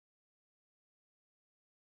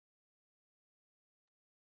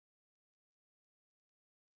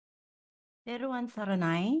Teruan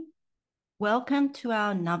Saranai. Welcome to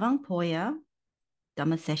our Navangpoya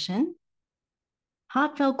Dhamma session.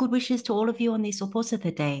 Heartfelt good wishes to all of you on this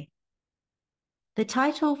Uposatha Day. The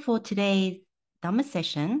title for today's Dhamma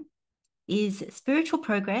session is Spiritual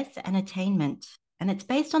Progress and Attainment, and it's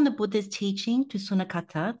based on the Buddha's teaching to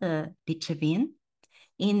Sunakata, the Licchavi,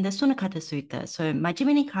 in the Sunakata Sutta, so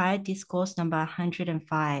Majjhima Nikaya, discourse number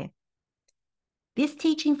 105. This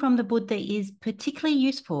teaching from the Buddha is particularly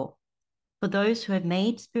useful for those who have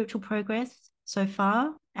made spiritual progress so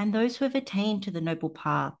far and those who have attained to the noble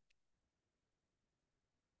path.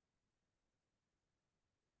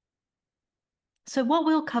 So what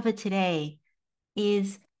we'll cover today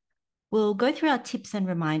is we'll go through our tips and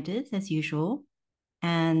reminders as usual,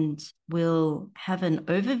 and we'll have an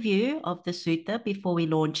overview of the sutta before we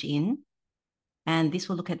launch in. And this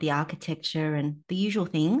will look at the architecture and the usual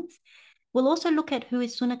things. We'll also look at who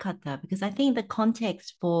is Sunakata, because I think the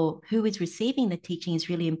context for who is receiving the teaching is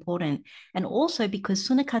really important. And also because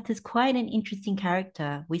Sunakata is quite an interesting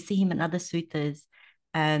character. We see him in other suttas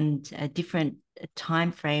and different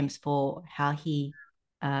time frames for how he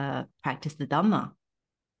practiced the Dhamma.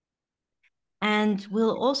 And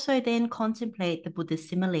we'll also then contemplate the Buddha's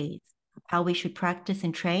similes, how we should practice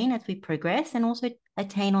and train as we progress and also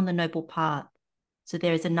attain on the noble path. So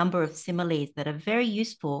there is a number of similes that are very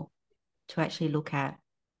useful to actually look at.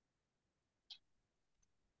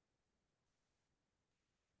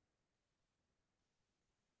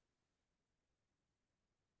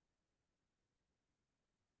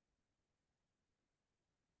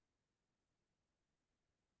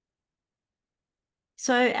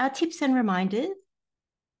 So our tips and reminders,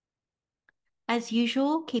 as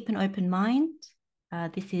usual, keep an open mind.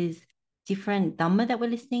 This is different Dhamma that we're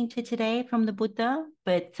listening to today from the Buddha,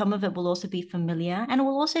 but some of it will also be familiar and it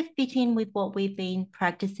will also fit in with what we've been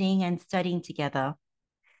practicing and studying together.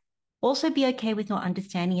 Also be okay with not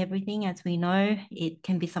understanding everything. As we know, it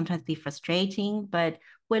can sometimes be frustrating, but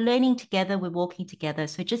we're learning together, we're walking together.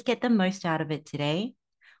 So just get the most out of it today.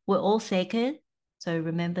 We're all sacred. So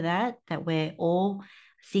remember that we're all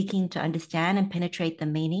seeking to understand and penetrate the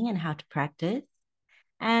meaning and how to practice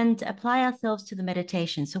and apply ourselves to the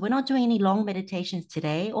meditation. So we're not doing any long meditations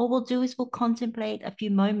today. All we'll do is we'll contemplate a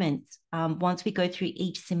few moments once we go through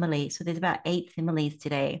each simile. So there's about 8 similes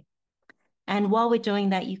today. And while we're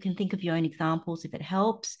doing that, you can think of your own examples if it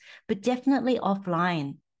helps, but definitely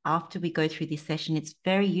offline after we go through this session. It's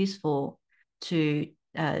very useful to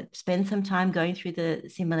spend some time going through the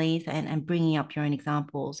similes and bringing up your own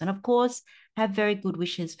examples. And of course, have very good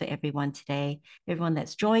wishes for everyone today, everyone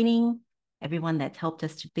that's joining, everyone that's helped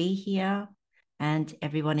us to be here, and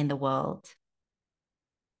everyone in the world.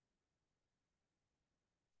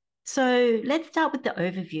 So let's start with the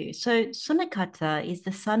overview. So Sunakata is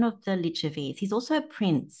the son of the Licchavis. He's also a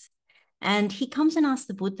prince. And he comes and asks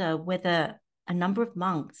the Buddha whether a number of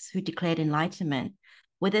monks who declared enlightenment,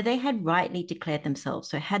 whether they had rightly declared themselves.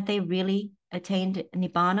 So had they really attained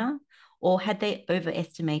Nibbana or had they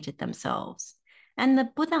overestimated themselves? And the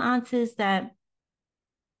Buddha answers that,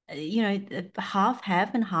 half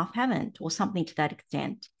have and half haven't, or something to that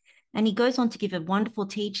extent. And he goes on to give a wonderful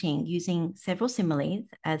teaching using several similes,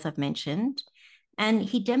 as I've mentioned. And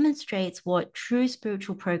he demonstrates what true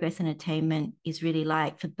spiritual progress and attainment is really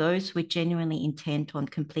like for those who are genuinely intent on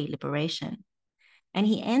complete liberation. And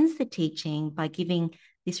he ends the teaching by giving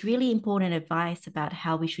this really important advice about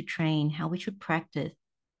how we should train, how we should practice.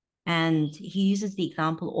 And he uses the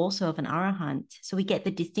example also of an arahant. So we get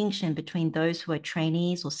the distinction between those who are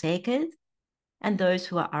trainees or sekas and those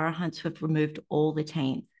who are arahants who have removed all the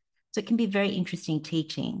taints. So it can be very interesting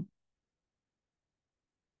teaching.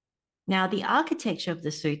 Now, the architecture of the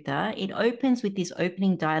sutta, it opens with this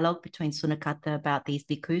opening dialogue between Sunakata about these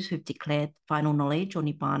bhikkhus who've declared final knowledge or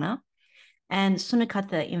nibbana. And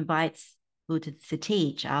Sunakata invites Buddha to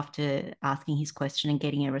teach after asking his question and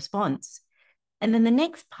getting a response. And then the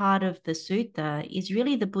next part of the sutta is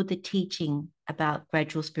really the Buddha teaching about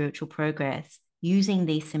gradual spiritual progress using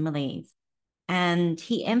these similes. And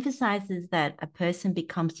he emphasizes that a person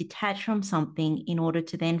becomes detached from something in order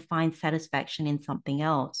to then find satisfaction in something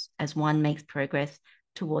else as one makes progress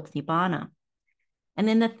towards Nibbana. And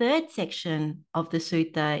then the third section of the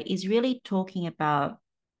sutta is really talking about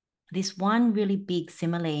this one really big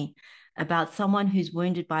simile about someone who's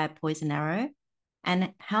wounded by a poison arrow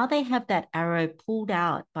and how they have that arrow pulled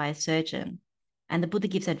out by a surgeon. And the Buddha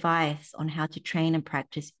gives advice on how to train and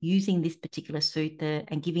practice using this particular sutta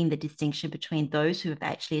and giving the distinction between those who have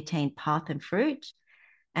actually attained path and fruit,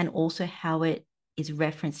 and also how it is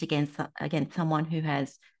referenced against someone who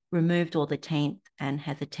has removed all the taint and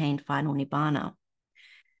has attained final nibbana.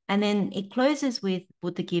 And then it closes with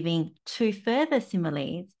Buddha giving two further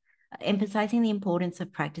similes, emphasizing the importance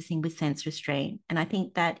of practicing with sense restraint. And I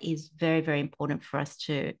think that is very, very important for us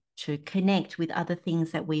to connect with other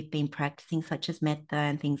things that we've been practicing, such as metta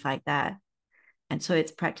and things like that. And so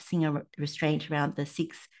it's practicing a restraint around the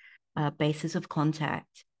six bases of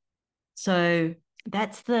contact. So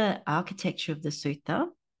that's the architecture of the sutta.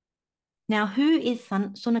 Now, who is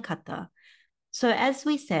Sunakata? So as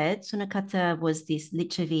we said, Sunakata was this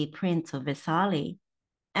literary prince of Vesali.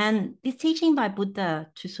 And this teaching by Buddha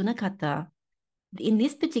to Sunakata, in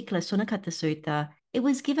this particular Sunakata Sutta, it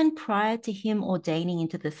was given prior to him ordaining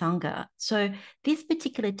into the Sangha. So this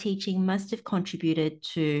particular teaching must have contributed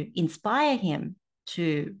to inspire him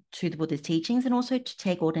to the Buddha's teachings and also to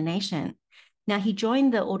take ordination. Now, he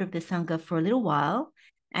joined the Order of the Sangha for a little while,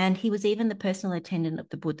 and he was even the personal attendant of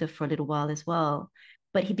the Buddha for a little while as well.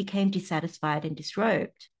 But he became dissatisfied and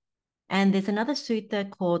disrobed. And there's another sutta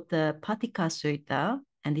called the Patika Sutta,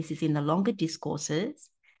 and this is in the longer discourses,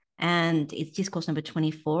 and it's discourse number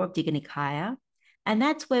 24 of Digha Nikaya. And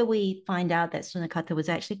that's where we find out that Sunakata was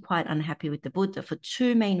actually quite unhappy with the Buddha for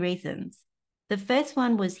two main reasons. The first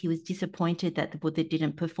one was he was disappointed that the Buddha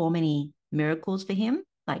didn't perform any miracles for him,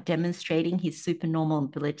 like demonstrating his supernormal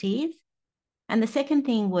abilities. And the second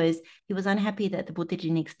thing was he was unhappy that the Buddha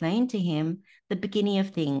didn't explain to him the beginning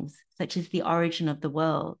of things, such as the origin of the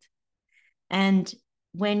world. And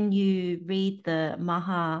when you read the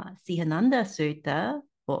Mahasihananda Sutta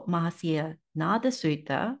or Mahasihanada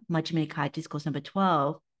Sutta, Majjhima Nikaya Discourse number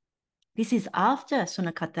 12, this is after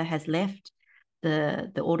Sunakata has left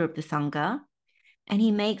the order of the Sangha, and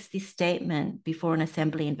he makes this statement before an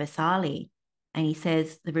assembly in Vesali. And he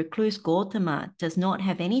says, the recluse Gautama does not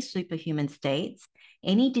have any superhuman states,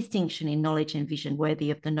 any distinction in knowledge and vision worthy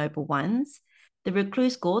of the noble ones. The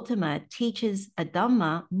recluse Gautama teaches a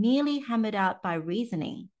Dhamma merely hammered out by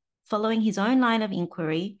reasoning, following his own line of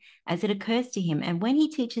inquiry as it occurs to him. And when he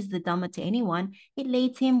teaches the Dhamma to anyone, it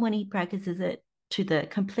leads him, when he practices it, to the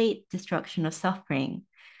complete destruction of suffering.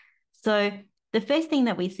 So the first thing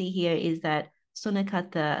that we see here is that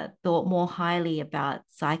Sunakata thought more highly about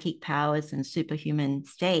psychic powers and superhuman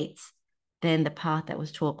states than the path that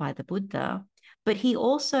was taught by the Buddha. But he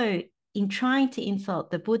also, in trying to insult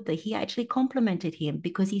the Buddha, he actually complimented him,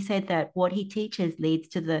 because he said that what he teaches leads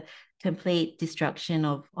to the complete destruction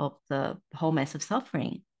of the whole mass of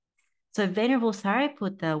suffering. So Venerable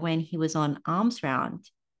Sariputta, when he was on alms round,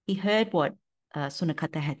 he heard what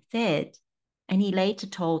Sunakata had said, and he later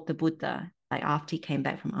told the Buddha, like after he came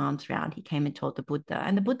back from alms round, he came and told the Buddha.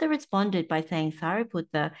 And the Buddha responded by saying,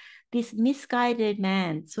 Sariputta, this misguided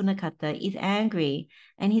man, Sunakata, is angry,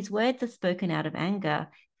 and his words are spoken out of anger.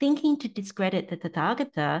 Thinking to discredit the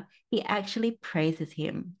Tathagata, he actually praises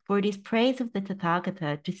him. For it is praise of the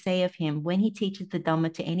Tathagata to say of him, when he teaches the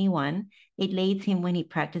Dhamma to anyone, it leads him, when he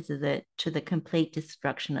practices it, to the complete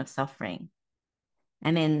destruction of suffering.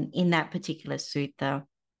 And then in that particular sutta,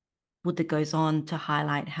 Buddha goes on to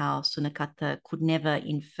highlight how Sunakata could never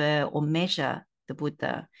infer or measure the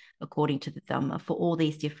Buddha according to the Dhamma for all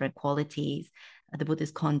these different qualities, the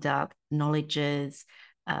Buddha's conduct, knowledges,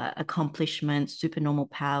 accomplishments, supernormal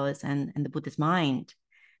powers, and the Buddha's mind.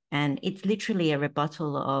 And it's literally a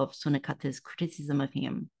rebuttal of Sunakata's criticism of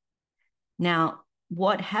him. Now,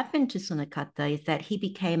 what happened to Sunakata is that he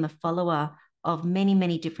became a follower of many,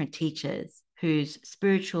 many different teachers whose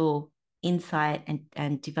spiritual insight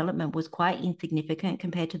and development was quite insignificant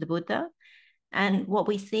compared to the Buddha. And what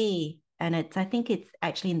we see, and I think it's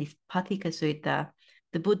actually in this Patika Sutta,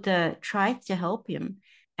 the Buddha tries to help him,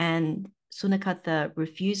 and Sunakata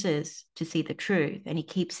refuses to see the truth, and he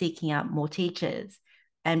keeps seeking out more teachers,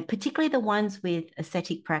 and particularly the ones with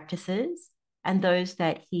ascetic practices and those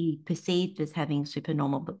that he perceived as having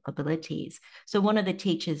supernormal abilities. So one of the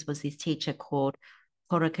teachers was this teacher called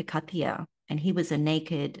Korakakatiya, and he was a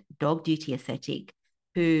naked dog duty ascetic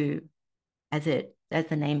who, as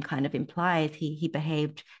the name kind of implies, he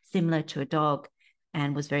behaved similar to a dog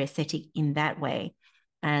and was very ascetic in that way.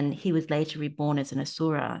 And he was later reborn as an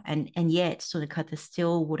asura, and yet Sunakata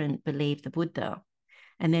still wouldn't believe the Buddha.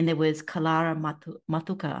 And then there was Kalara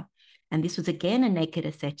Matuka, and this was again a naked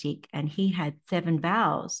ascetic, and he had 7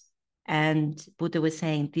 vows. And Buddha was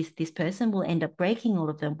saying this person will end up breaking all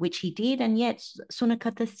of them, which he did. And yet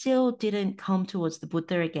Sunakata still didn't come towards the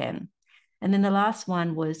Buddha again. And then the last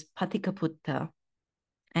one was Patikaputta.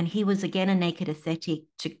 And he was again a naked ascetic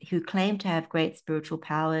who claimed to have great spiritual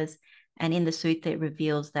powers. And in the sutta, it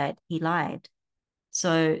reveals that he lied.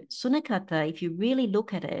 So Sunakata, if you really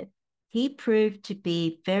look at it, he proved to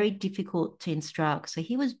be very difficult to instruct. So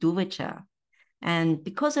he was duvacha. And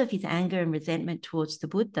because of his anger and resentment towards the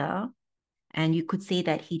Buddha, And you could see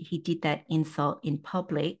that he did that insult in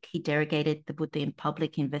public. He derogated the Buddha in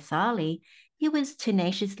public in Vesali. He was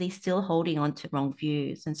tenaciously still holding on to wrong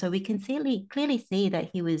views. And so we can clearly see that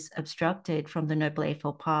he was obstructed from the Noble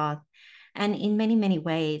Eightfold Path. And in many, many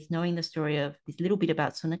ways, knowing the story of this little bit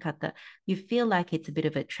about Sunakata, you feel like it's a bit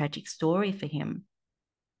of a tragic story for him.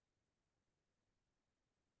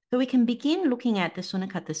 So we can begin looking at the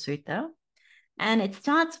Sunakata Sutta, and it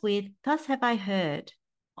starts with, "Thus have I heard.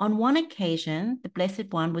 On one occasion, the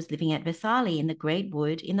Blessed One was living at Vesali in the great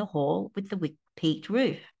wood in the hall with the peaked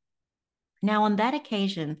roof. Now, on that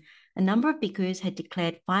occasion, a number of bhikkhus had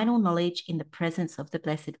declared final knowledge in the presence of the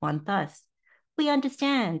Blessed One thus: We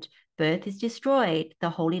understand. Birth is destroyed. The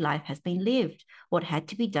holy life has been lived. What had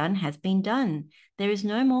to be done has been done. There is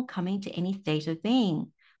no more coming to any state of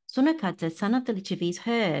being. Sunakata, son of the Lichavis,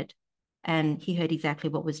 heard, and he heard exactly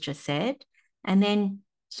what was just said. And then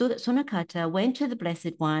Sunakata went to the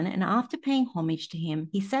Blessed One, and after paying homage to him,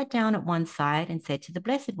 he sat down at one side and said to the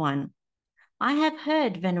Blessed One, I have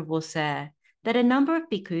heard, Venerable Sir, that a number of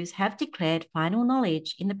bhikkhus have declared final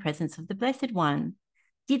knowledge in the presence of the Blessed One.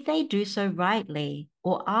 Did they do so rightly,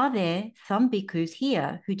 or are there some bhikkhus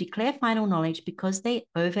here who declare final knowledge because they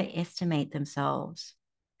overestimate themselves?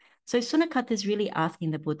 So Sunakata is really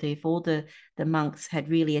asking the Buddha if all the monks had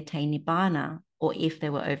really attained Nibbana or if they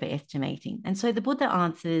were overestimating. And so the Buddha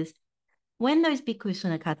answers, when those bhikkhus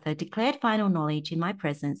Sunakata declared final knowledge in my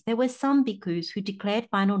presence, there were some bhikkhus who declared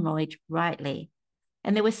final knowledge rightly,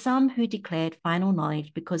 and there were some who declared final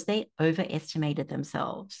knowledge because they overestimated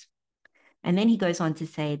themselves. And then he goes on to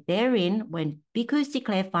say, therein, when bhikkhus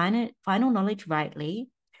declare final knowledge rightly,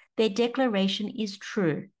 their declaration is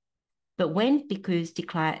true. But when bhikkhus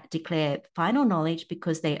declare final knowledge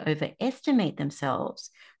because they overestimate themselves,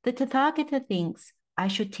 the Tathagata thinks, I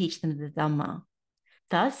should teach them the Dhamma.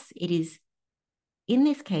 Thus, it is in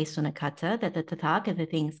this case, Sunakata, that the Tathagata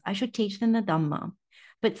thinks, I should teach them the Dhamma.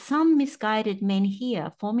 But some misguided men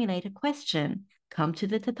here formulate a question, come to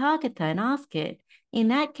the Tathagata and ask it. In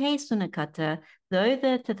that case, Sunakata, though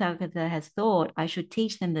the Tathagata has thought, I should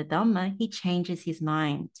teach them the Dhamma, he changes his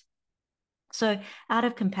mind. So out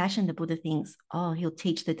of compassion, the Buddha thinks, oh, he'll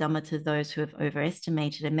teach the Dhamma to those who have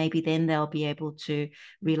overestimated, and maybe then they'll be able to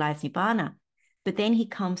realize Nibbana. But then he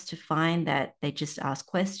comes to find that they just ask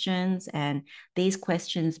questions, and these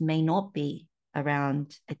questions may not be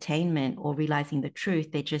around attainment or realizing the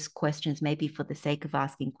truth. They're just questions maybe for the sake of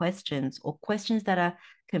asking questions, or questions that are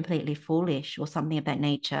completely foolish or something of that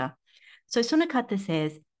nature. So Sunakata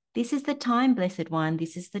says, this is the time, Blessed One,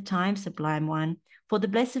 this is the time, Sublime One, for the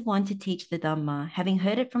Blessed One to teach the Dhamma. Having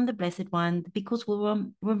heard it from the Blessed One, the bhikkhus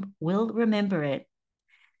will remember it.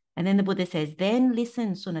 And then the Buddha says, then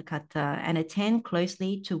listen, Sunakata, and attend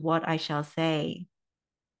closely to what I shall say.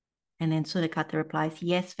 And then Sunakata replies,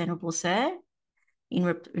 yes, Venerable Sir, in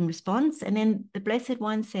response. And then the Blessed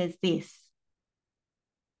One says this,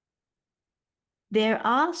 there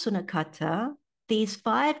are, Sunakata, these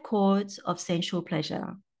 5 chords of sensual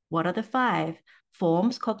pleasure. What are the 5?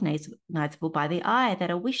 Forms cognizable by the eye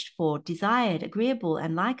that are wished for, desired, agreeable,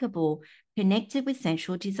 and likable, connected with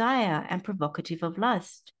sensual desire and provocative of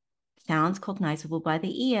lust. Sounds cognizable by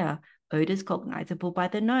the ear, odors cognizable by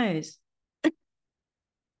the nose,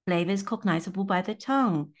 flavors cognizable by the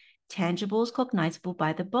tongue, tangibles cognizable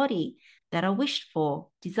by the body that are wished for,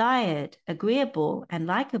 desired, agreeable, and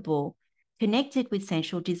likable, connected with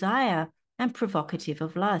sensual desire and provocative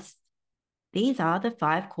of lust. These are the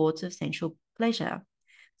 5 chords of sensual pleasure.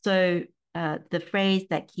 So the phrase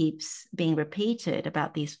that keeps being repeated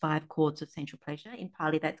about these 5 chords of sensual pleasure, in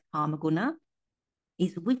Pali that's kama guna,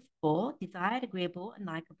 is wished for, desired, agreeable, and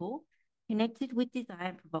likable, connected with desire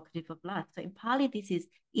and provocative of lust. So in Pali, this is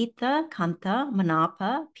Ita, Kanta,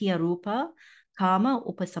 Manapa, Piyarupa, Kama,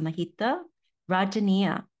 Upasamahita,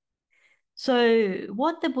 Rajaniya. So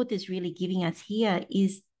what the Buddha is really giving us here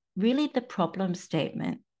is really the problem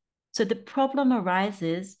statement. So the problem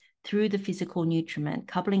arises through the physical nutriment,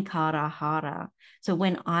 Kablinkara Hara. So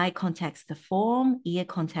when eye contacts the form, ear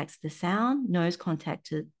contacts the sound, nose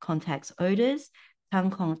contacts odors,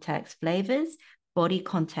 tongue contacts flavors, body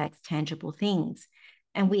contacts tangible things.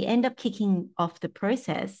 And we end up kicking off the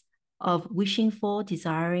process of wishing for,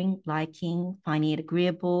 desiring, liking, finding it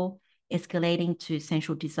agreeable, escalating to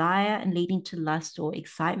sensual desire and leading to lust or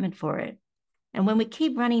excitement for it. And when we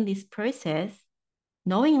keep running this process,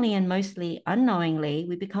 knowingly and mostly unknowingly,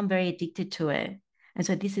 we become very addicted to it. And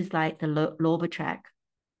so this is like the Lorba track.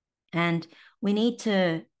 And we need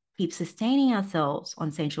to keep sustaining ourselves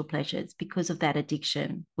on sensual pleasures because of that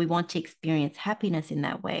addiction. We want to experience happiness in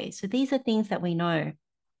that way. So these are things that we know,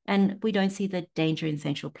 and we don't see the danger in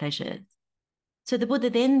sensual pleasures. So the Buddha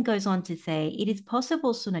then goes on to say, it is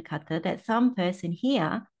possible, Sunakata, that some person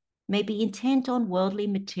here may be intent on worldly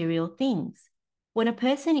material things. When a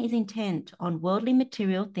person is intent on worldly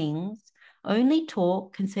material things, only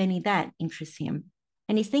talk concerning that interests him.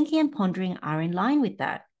 And his thinking and pondering are in line with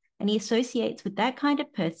that. And he associates with that kind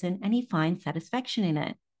of person and he finds satisfaction in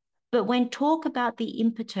it. But when talk about the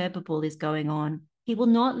imperturbable is going on, he will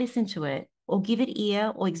not listen to it or give it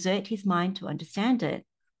ear or exert his mind to understand it.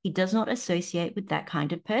 He does not associate with that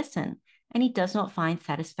kind of person, and he does not find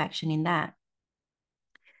satisfaction in that.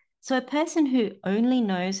 So a person who only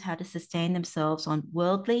knows how to sustain themselves on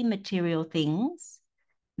worldly material things,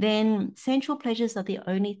 then sensual pleasures are the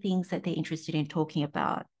only things that they're interested in talking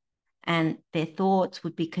about. And their thoughts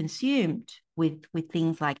would be consumed with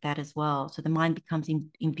things like that as well. So the mind becomes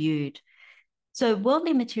imbued. So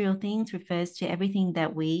worldly material things refers to everything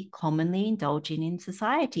that we commonly indulge in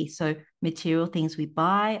society. So material things we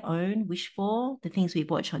buy, own, wish for, the things we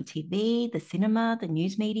watch on TV, the cinema, the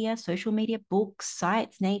news media, social media, books,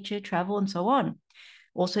 sites, nature, travel, and so on.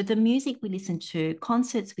 Also the music we listen to,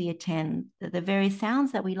 concerts we attend, the various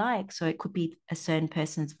sounds that we like. So it could be a certain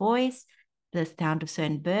person's voice, the sound of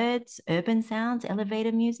certain birds, urban sounds,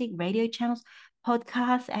 elevator music, radio channels,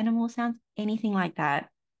 podcasts, animal sounds, anything like that.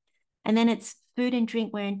 And then it's food and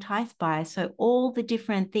drink we're enticed by. So all the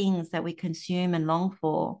different things that we consume and long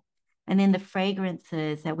for. And then the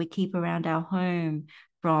fragrances that we keep around our home,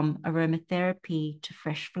 from aromatherapy to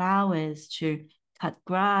fresh flowers to cut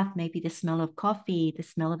grass, maybe the smell of coffee, the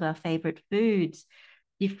smell of our favorite foods,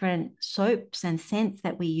 different soaps and scents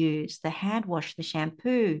that we use, the hand wash, the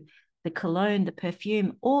shampoo, the cologne, the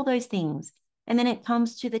perfume, all those things. And then it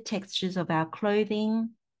comes to the textures of our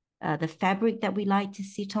clothing, the fabric that we like to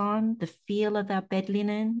sit on, the feel of our bed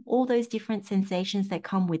linen, all those different sensations that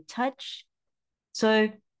come with touch. So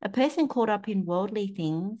a person caught up in worldly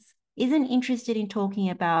things isn't interested in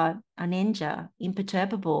talking about anenja,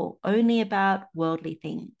 imperturbable, only about worldly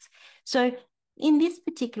things. So in this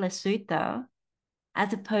particular sutta,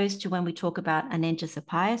 as opposed to when we talk about Anenja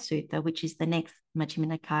Sapaya Sutta, which is the next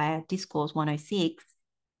Majjhima Nikaya Discourse 106,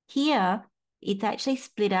 here it's actually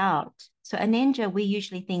split out. So Anenja, we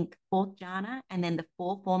usually think fourth jhana and then the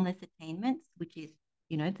four formless attainments, which is,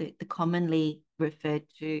 the commonly referred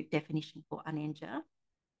to definition for Anenja.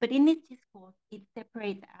 But in this discourse, it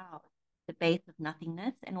separates out the base of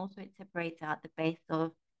nothingness, and also it separates out the base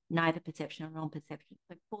of neither perception or non-perception.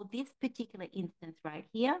 So for this particular instance right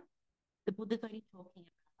here, the Buddha's only talking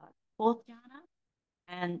about fourth jhana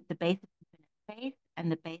and the base of infinite space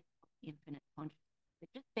and the base of infinite consciousness. So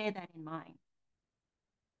just bear that in mind.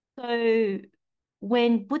 So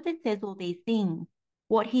when Buddha says all these things,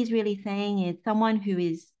 what he's really saying is someone who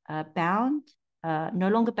is bound, no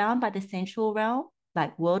longer bound by the sensual realm,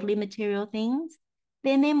 like worldly material things,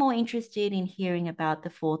 then they're more interested in hearing about the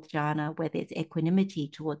fourth jhana, where there's equanimity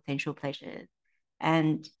towards sensual pleasures.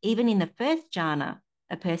 And even in the first jhana,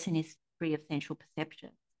 a person is free of sensual perception.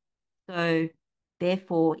 So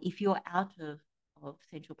therefore, if you're out of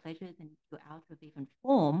sensual pleasures and you're out of even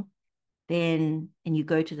form, then, and you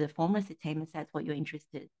go to the formless attainments, that's what you're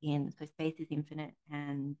interested in. So space is infinite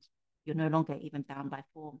and you're no longer even bound by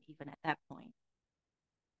form, even at that point.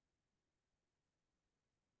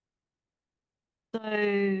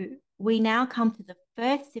 So we now come to the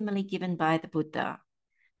first simile given by the Buddha.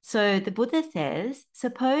 So the Buddha says,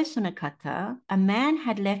 suppose, Sunakata, a man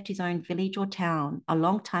had left his own village or town a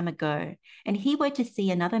long time ago, and he were to see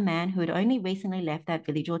another man who had only recently left that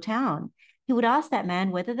village or town. He would ask that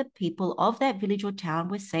man whether the people of that village or town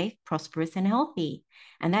were safe, prosperous, and healthy.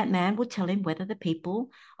 And that man would tell him whether the people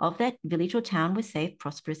of that village or town were safe,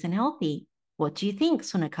 prosperous, and healthy. What do you think,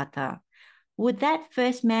 Sunakata? Would that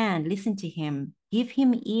first man listen to him, give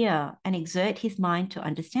him ear, and exert his mind to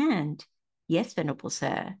understand? Yes, Venerable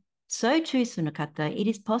Sir. So too, Sunakata, it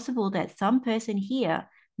is possible that some person here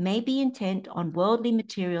may be intent on worldly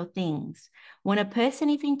material things. When a person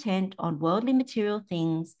is intent on worldly material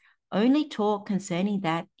things, only talk concerning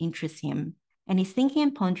that interests him, and his thinking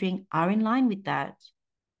and pondering are in line with that.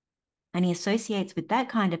 And he associates with that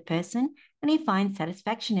kind of person, and he finds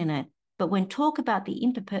satisfaction in it. But when talk about the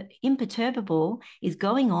imperturbable is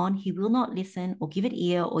going on, he will not listen or give it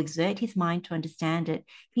ear or exert his mind to understand it.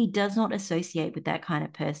 He does not associate with that kind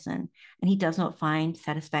of person, and he does not find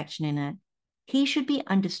satisfaction in it. He should be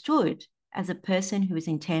understood as a person who is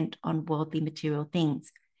intent on worldly material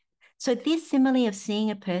things. So this simile of seeing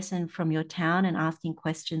a person from your town and asking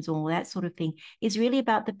questions, all that sort of thing, is really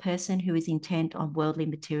about the person who is intent on worldly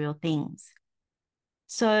material things.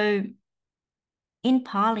 So in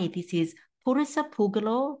Pali, this is Purusa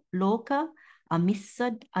Pugalo Loka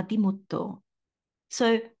Amissa Adimutto.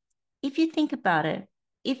 So if you think about it,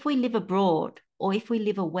 if we live abroad or if we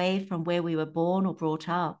live away from where we were born or brought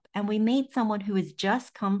up and we meet someone who has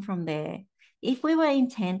just come from there, if we were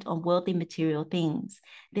intent on worldly material things,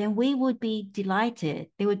 then we would be delighted.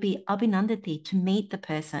 There would be abhinandati to meet the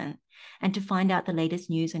person and to find out the latest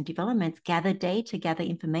news and developments, gather data, gather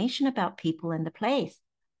information about people and the place,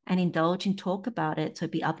 and indulge and talk about it. So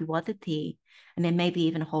be abhiwadati, and then maybe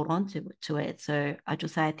even hold on to it. So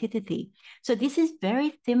ajusaya tititi. So this is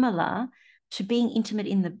very similar to being intimate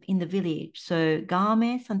in the village. So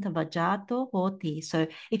game santavajato hoti. So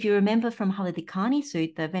if you remember from Haladikani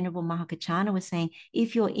Sutta, Venerable Mahakachana was saying,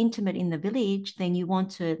 if you're intimate in the village, then you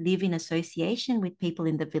want to live in association with people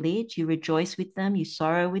in the village. You rejoice with them, you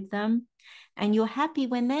sorrow with them, and you're happy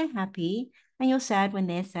when they're happy, and you're sad when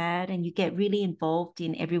they're sad, and you get really involved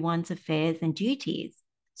in everyone's affairs and duties.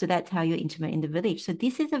 So that's how you're intimate in the village. So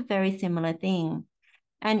this is a very similar thing.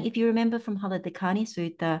 And if you remember from Haladikani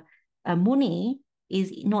Sutta, a Muni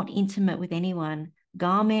is not intimate with anyone.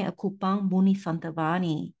 Game akupang Muni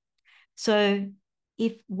Santavani. So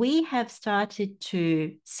if we have started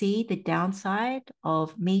to see the downside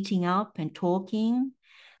of meeting up and talking,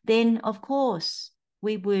 then of course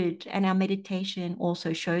we would, and our meditation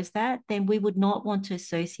also shows that, then we would not want to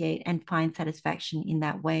associate and find satisfaction in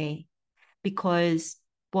that way. Because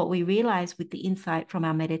what we realize with the insight from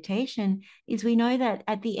our meditation is we know that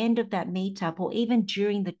at the end of that meetup, or even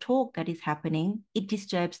during the talk that is happening, it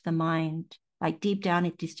disturbs the mind. Like deep down,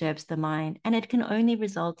 it disturbs the mind, and it can only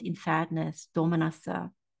result in sadness, domanassa.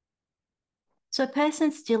 So a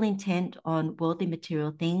person still intent on worldly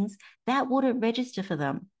material things, that wouldn't register for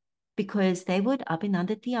them because they would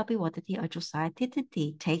abhinandati abhiwadati ajosaya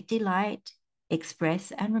titati, take delight,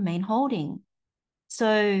 express, and remain holding.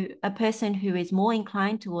 So a person who is more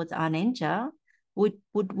inclined towards anenja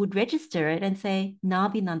would register it and say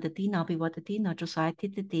nabi nandati, nabi wadati, najosaya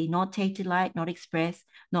titati, not take delight, not express,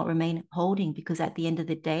 not remain holding, because at the end of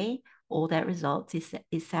the day, all that results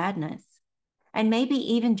is sadness. And maybe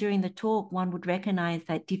even during the talk, one would recognize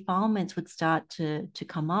that defilements would start to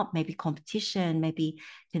come up, maybe competition, maybe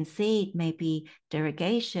conceit, maybe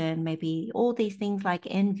derogation, maybe all these things like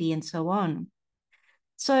envy and so on.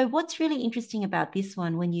 So what's really interesting about this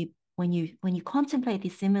one, when you contemplate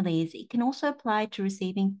these similes, it can also apply to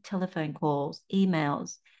receiving telephone calls,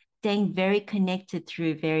 emails, staying very connected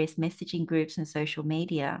through various messaging groups and social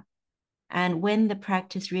media. And when the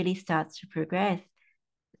practice really starts to progress,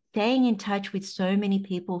 staying in touch with so many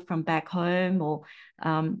people from back home, or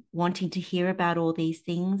wanting to hear about all these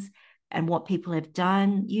things and what people have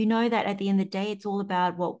done, you know that at the end of the day, it's all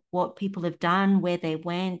about what people have done, where they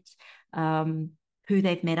went, um, who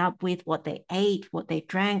they've met up with, what they ate, what they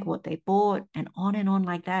drank, what they bought, and on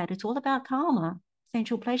like that. It's all about karma,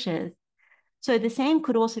 sensual pleasures. So the same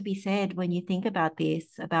could also be said when you think about this,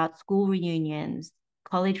 about school reunions,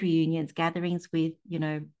 college reunions, gatherings with,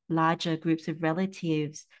 larger groups of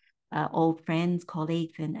relatives, old friends,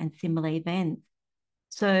 colleagues, and similar events.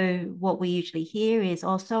 So what we usually hear is,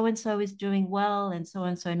 oh, so and so is doing well, and so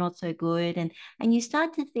not so good, and you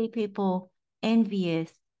start to see people envious,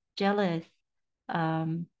 jealous,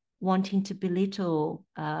 um, wanting to belittle,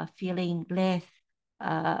 feeling less,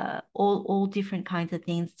 all different kinds of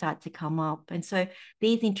things start to come up. And so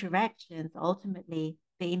these interactions ultimately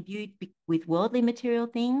they're imbued with worldly material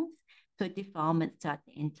things, so defilements start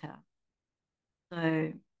to enter.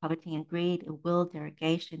 So poverty and greed, ill will,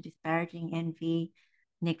 derogation, disparaging, envy,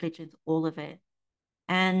 negligence, all of it.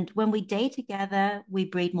 And when we day together, we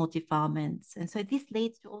breed more defilements. And so this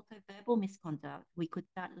leads to also verbal misconduct. We could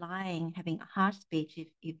start lying, having harsh speech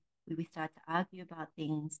if we start to argue about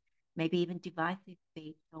things, maybe even divisive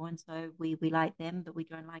speech. So and so we like them, but we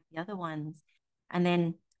don't like the other ones. And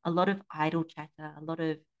then a lot of idle chatter, a lot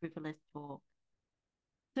of frivolous talk.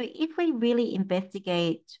 So if we really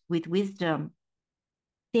investigate with wisdom,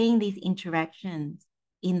 seeing these interactions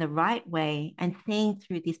in the right way and seeing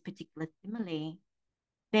through this particular simile,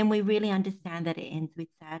 then we really understand that it ends with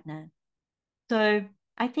sadness. So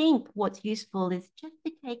I think what's useful is just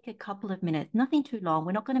to take a couple of minutes, nothing too long.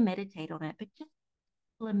 We're not going to meditate on it, but just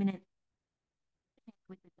a couple of minutes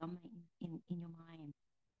with the Dhamma in your mind,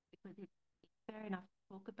 because it's fair enough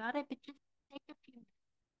to talk about it, but just take a few minutes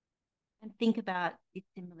and think about this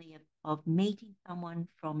simile of meeting someone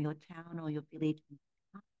from your town or your village and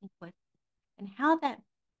asking questions, and how that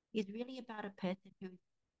is really about a person who is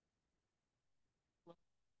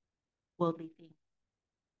worldly things.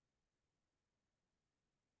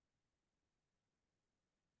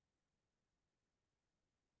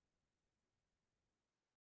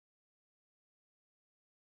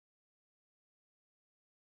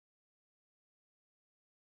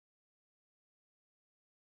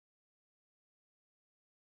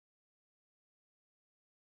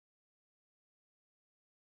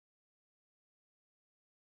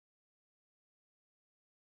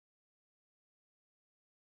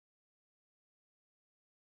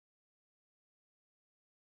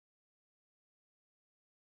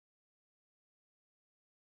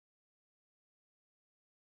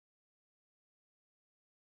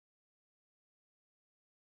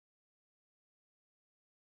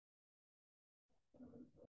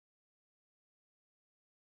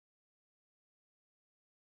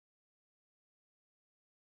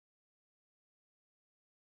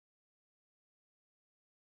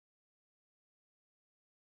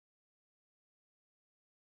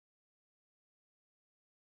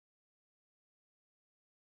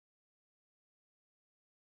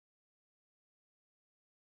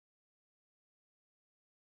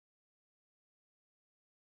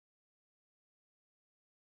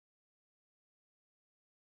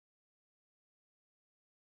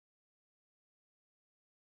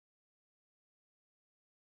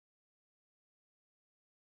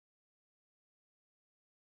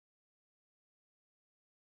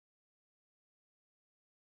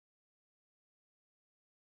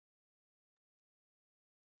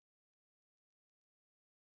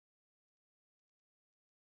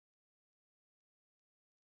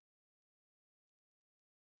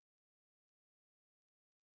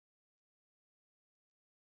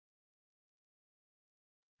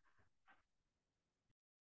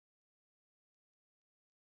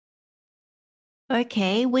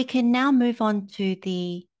 Okay, we can now move on to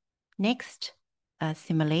the next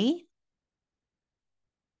simile.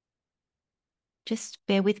 Just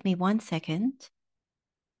bear with me 1 second.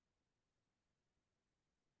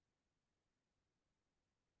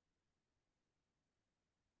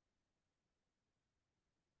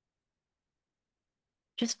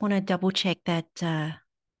 Just want to double check that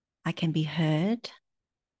I can be heard.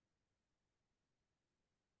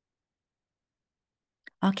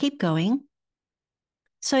 I'll keep going.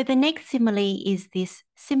 So the next simile is this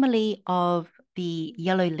simile of the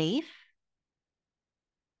yellow leaf.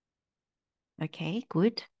 Okay,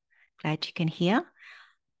 good. Glad you can hear.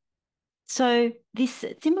 So this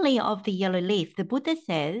simile of the yellow leaf, the Buddha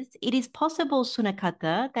says, it is possible,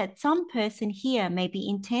 Sunakata, that some person here may be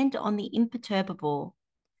intent on the imperturbable.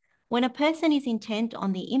 When a person is intent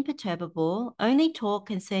on the imperturbable, only talk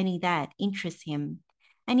concerning that interests him,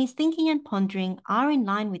 and his thinking and pondering are in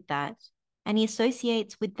line with that, and he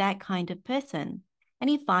associates with that kind of person, and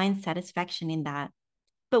he finds satisfaction in that.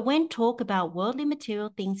 But when talk about worldly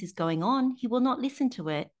material things is going on, he will not listen to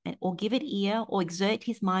it or give it ear or exert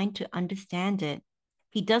his mind to understand it.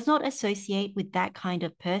 He does not associate with that kind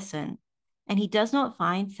of person, and he does not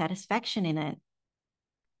find satisfaction in it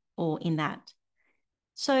or in that.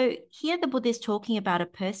 So here the Buddha is talking about a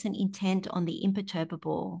person intent on the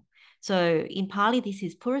imperturbable. So in Pali, this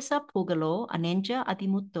is Purasa Pugalo Anenja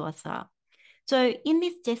Adimuttoasa. So in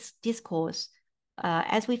this discourse,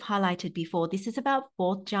 as we've highlighted before, this is about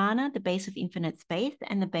fourth jhana, the base of infinite space,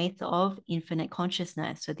 and the base of infinite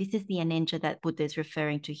consciousness. So this is the anenja that Buddha is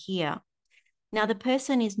referring to here. Now, the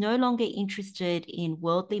person is no longer interested in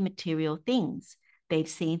worldly material things. They've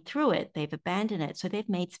seen through it, they've abandoned it, so they've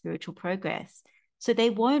made spiritual progress. So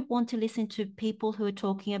they won't want to listen to people who are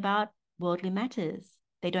talking about worldly matters.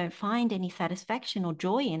 They don't find any satisfaction or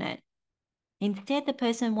joy in it. Instead, the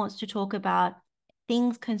person wants to talk about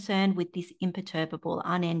things concerned with this imperturbable,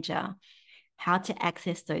 anenja, how to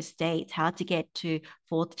access those states, how to get to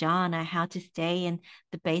fourth jhana, how to stay in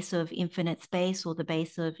the base of infinite space or the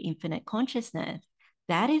base of infinite consciousness.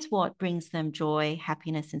 That is what brings them joy,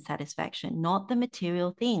 happiness, and satisfaction, not the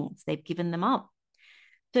material things. They've given them up.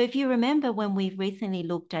 So if you remember when we recently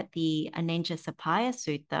looked at the Anenja Sapaya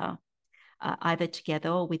Sutta, either together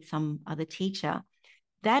or with some other teacher,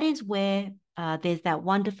 that is where there's that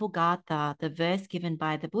wonderful gatha, the verse given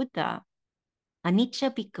by the Buddha.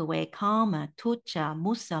 Anicca bhikkhave kama tucca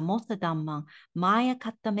musa mosa dhammang maya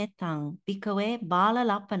kattametang bhikkhave bala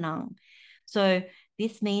lapanang. So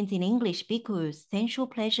this means in English, bhikkhus, sensual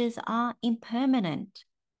pleasures are impermanent,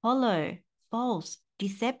 hollow, false,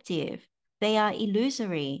 deceptive. They are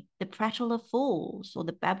illusory, the prattle of fools or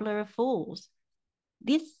the babbler of fools.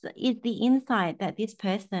 This is the insight that this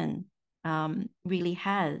person really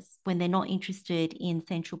has when they're not interested in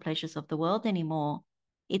sensual pleasures of the world anymore.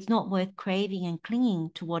 It's not worth craving and clinging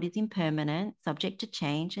to what is impermanent, subject to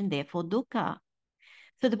change, and therefore dukkha.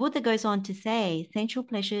 So the Buddha goes on to say sensual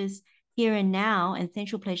pleasures here and now and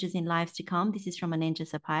sensual pleasures in lives to come. This is from Anenja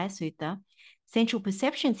Sapaya Sutta. Sensual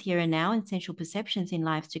perceptions here and now and sensual perceptions in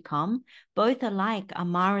lives to come, both alike are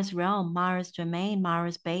Mara's realm, Mara's domain,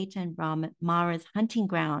 Mara's bait, and Mara's hunting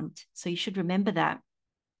ground. So you should remember that.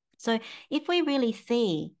 So if we really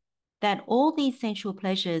see that all these sensual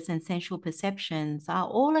pleasures and sensual perceptions are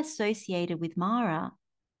all associated with Mara,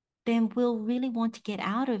 then we'll really want to get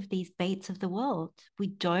out of these baits of the world. We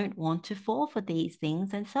don't want to fall for these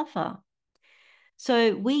things and suffer.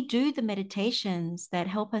 So we do the meditations that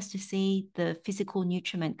help us to see the physical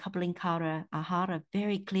nutriment, Kapalinkara Ahara,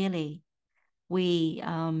 very clearly. We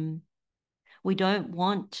don't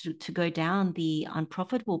want to go down the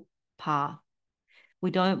unprofitable path.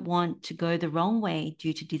 We don't want to go the wrong way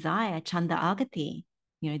due to desire, Chanda Agati.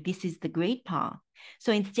 This is the greed path.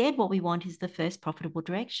 So instead, what we want is the first profitable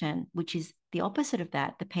direction, which is the opposite of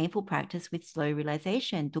that, the painful practice with slow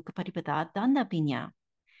realization, dukkha patipada danda pinya.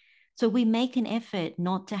 So we make an effort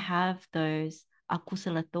not to have those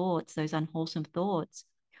akusala thoughts, those unwholesome thoughts.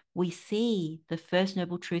 We see the first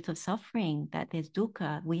noble truth of suffering, that there's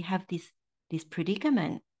dukkha. We have this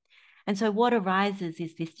predicament. And so what arises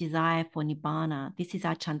is this desire for nibbana. This is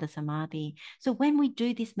our chanda samadhi. So when we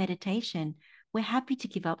do this meditation, we're happy to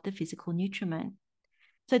give up the physical nutriment.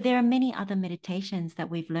 So there are many other meditations that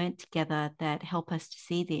we've learned together that help us to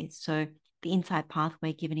see this. So the insight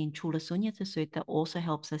pathway given in Chula Sunyata Sutta also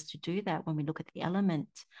helps us to do that when we look at the element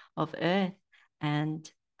of earth and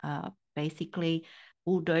basically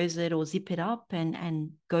bulldoze it or zip it up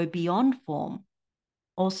and go beyond form.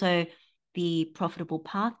 Also, the profitable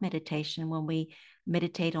path meditation, when we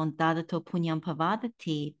meditate on Dadato Punyam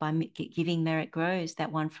Pavadati by giving merit grows,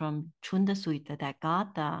 that one from Chunda Sutta, that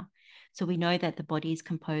Gatha. So we know that the body is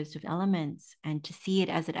composed of elements, and to see it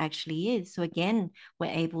as it actually is. So again,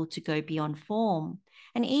 we're able to go beyond form.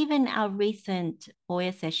 And even our recent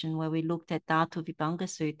Boya session where we looked at Dhatu Vibhanga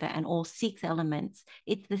Sutta and all 6 elements,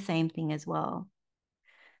 it's the same thing as well.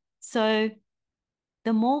 So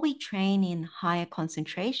the more we train in higher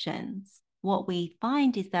concentrations, what we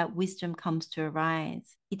find is that wisdom comes to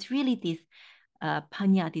arise. It's really this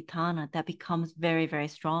panyaditana that becomes very, very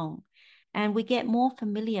strong. And we get more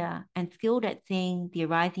familiar and skilled at seeing the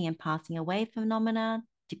arising and passing away phenomena,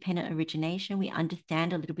 dependent origination. We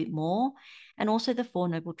understand a little bit more, and also the Four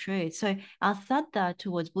Noble Truths. So our saddha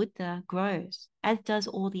towards Buddha grows, as does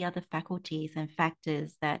all the other faculties and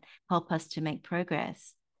factors that help us to make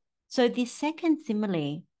progress. So this second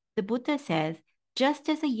simile, the Buddha says, just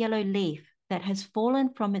as a yellow leaf that has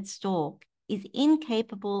fallen from its stalk is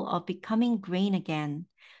incapable of becoming green again,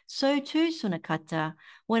 so too, Sunakata,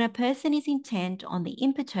 when a person is intent on the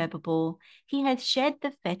imperturbable, he has shed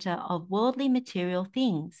the fetter of worldly material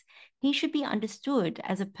things. He should be understood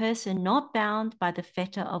as a person not bound by the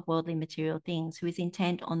fetter of worldly material things, who is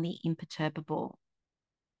intent on the imperturbable.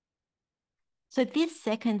 So this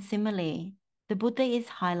second simile, the Buddha is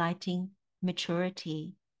highlighting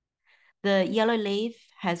maturity. The yellow leaf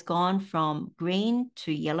has gone from green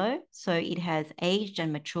to yellow, so it has aged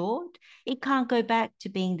and matured. It can't go back to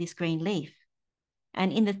being this green leaf.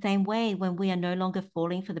 And in the same way, when we are no longer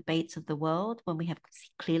falling for the baits of the world, when we have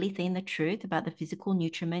clearly seen the truth about the physical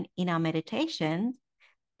nutriment in our meditations,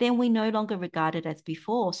 then we no longer regard it as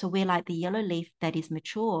before. So we're like the yellow leaf that is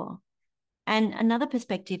mature. And another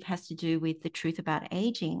perspective has to do with the truth about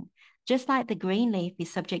aging. Just like the green leaf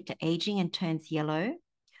is subject to aging and turns yellow,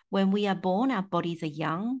 when we are born, our bodies are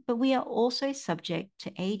young, but we are also subject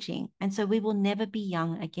to aging. And so we will never be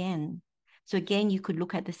young again. So again, you could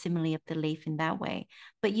look at the simile of the leaf in that way.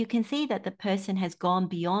 But you can see that the person has gone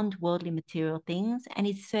beyond worldly material things and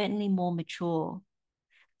is certainly more mature.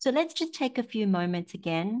 So let's just take a few moments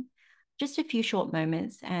again, just a few short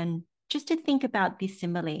moments, and just to think about this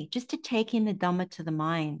simile, just to take in the Dhamma to the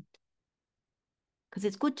mind. Because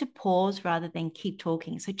it's good to pause rather than keep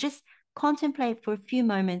talking. So just contemplate for a few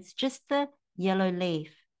moments, just the yellow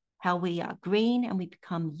leaf, how we are green and we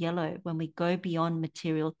become yellow when we go beyond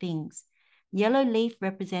material things. Yellow leaf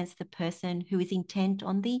represents the person who is intent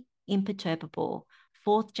on the imperturbable.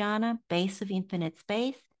 Fourth jhana, base of infinite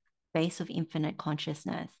space, base of infinite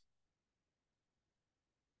consciousness.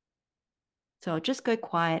 So I'll just go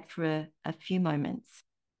quiet for a few moments.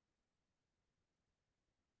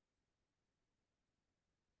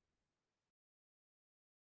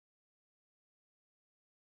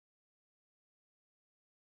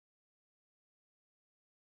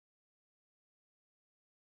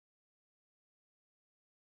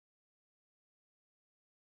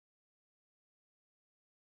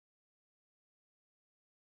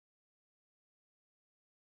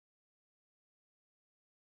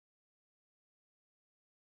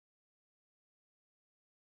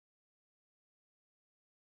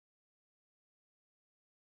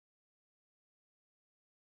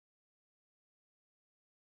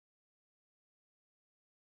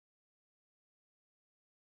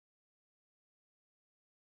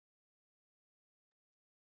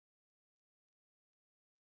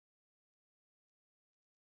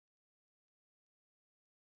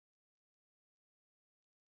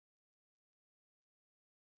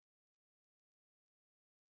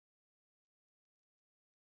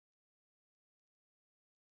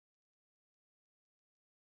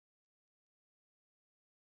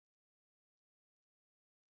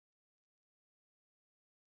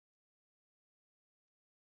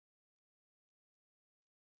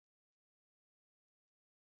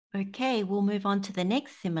 Okay, we'll move on to the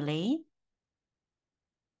next simile.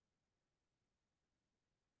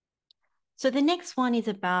 So the next one is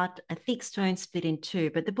about a thick stone split in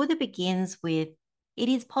two, but the Buddha begins with, it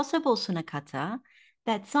is possible, Sunakata,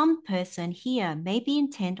 that some person here may be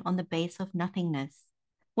intent on the base of nothingness.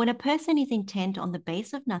 When a person is intent on the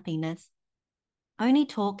base of nothingness, only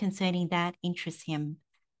talk concerning that interests him,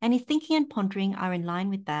 and his thinking and pondering are in line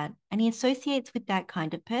with that, and he associates with that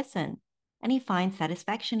kind of person, and he finds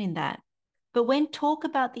satisfaction in that. But when talk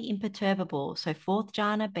about the imperturbable, so fourth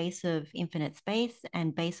jhana, base of infinite space,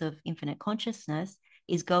 and base of infinite consciousness,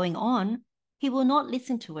 is going on, he will not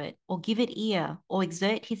listen to it or give it ear or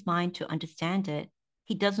exert his mind to understand it.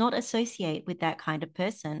 He does not associate with that kind of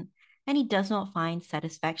person, and he does not find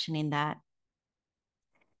satisfaction in that.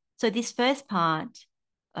 So this first part,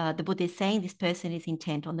 the Buddha is saying this person is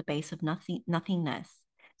intent on the base of nothingness.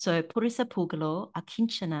 So purisa pugalo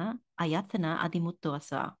akinchana ayatana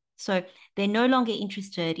adimuttoasa. So they're no longer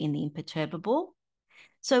interested in the imperturbable.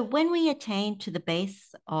 So when we attain to the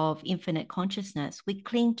base of infinite consciousness, we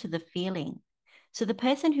cling to the feeling. So the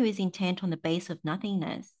person who is intent on the base of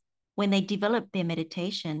nothingness, when they develop their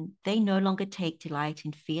meditation, they no longer take delight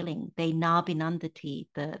in feeling. They nabinandati,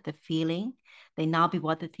 the feeling. They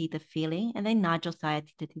nabiwadati, the feeling, and they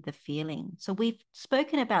najosayati, the feeling. So we've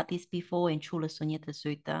spoken about this before in Chula Sunyata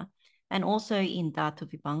Sutta and also in Dhatu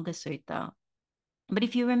Vibhanga Sutta. But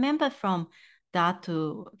if you remember from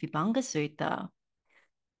Dhatu Vibhanga Sutta,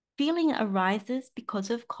 feeling arises because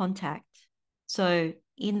of contact. So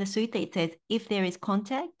in the sutta, it says, if there is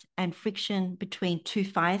contact and friction between two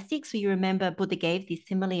fire sticks, so you remember Buddha gave the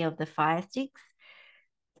simile of the fire sticks,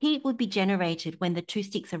 heat would be generated when the two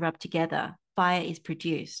sticks are rubbed together, fire is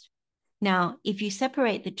produced. Now, if you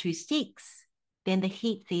separate the two sticks, then the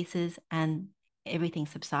heat ceases and everything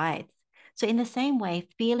subsides. So in the same way,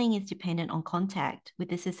 feeling is dependent on contact. With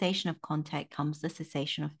the cessation of contact comes the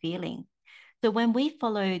cessation of feeling. So when we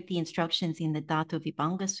follow the instructions in the Dhatu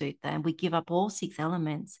Vibhanga Sutta and we give up all six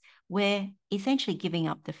elements, we're essentially giving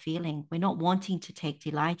up the feeling. We're not wanting to take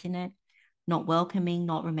delight in it, not welcoming,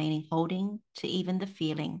 not remaining holding to even the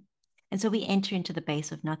feeling. And so we enter into the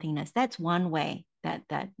base of nothingness. That's one way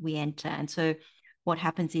that we enter. And so what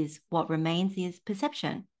happens is what remains is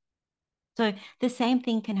perception. So the same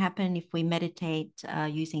thing can happen if we meditate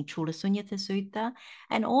using Chula Sunyata Sutta,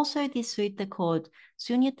 and also this sutta called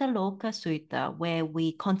Sunyata Loka Sutta, where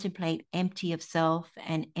we contemplate empty of self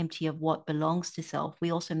and empty of what belongs to self.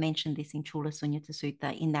 We also mentioned this in Chula Sunyata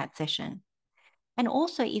Sutta in that session. And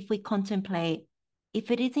also if we contemplate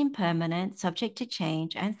if it is impermanent, subject to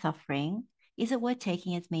change and suffering, is it worth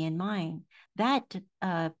taking as me and mine? That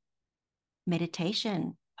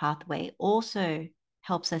meditation pathway also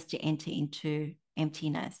helps us to enter into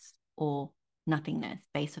emptiness or nothingness,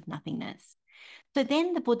 base of nothingness. So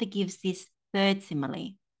then the Buddha gives this third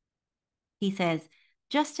simile. He says,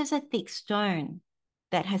 just as a thick stone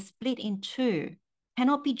that has split in two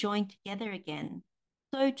cannot be joined together again,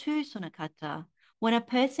 so too, Sunakata, when a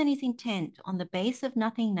person is intent on the base of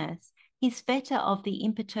nothingness, his fetter of the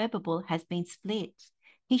imperturbable has been split.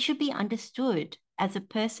 He should be understood as a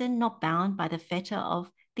person not bound by the fetter of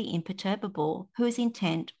the imperturbable, who is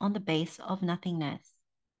intent on the base of nothingness.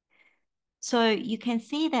 So you can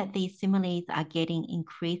see that these similes are getting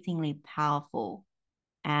increasingly powerful,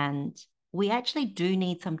 and we actually do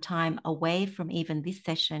need some time away from even this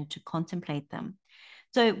session to contemplate them.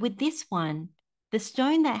 So with this one, the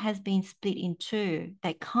stone that has been split in two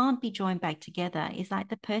that can't be joined back together is like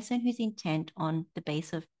the person who's intent on the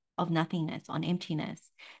base of nothingness, on emptiness.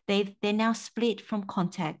 They're now split from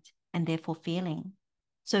contact and therefore feeling.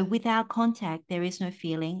 So without contact, there is no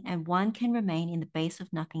feeling, and one can remain in the base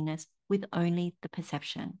of nothingness with only the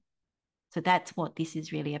perception. So that's what this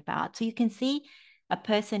is really about. So you can see a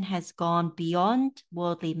person has gone beyond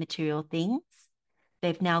worldly material things.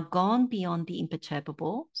 They've now gone beyond the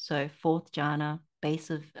imperturbable. So fourth jhana, base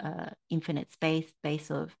of infinite space,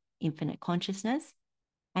 base of infinite consciousness.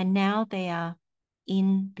 And now they are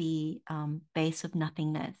in the base of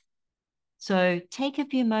nothingness. So take a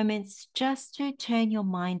few moments just to turn your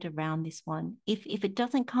mind around this one. If it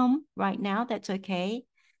doesn't come right now, that's okay.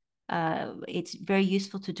 It's very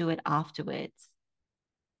useful to do it afterwards.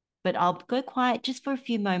 But I'll go quiet just for a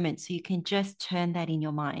few moments so you can just turn that in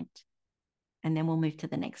your mind. And then we'll move to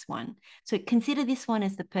the next one. So consider this one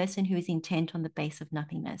as the person who is intent on the base of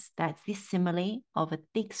nothingness. That's this simile of a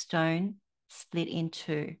thick stone split in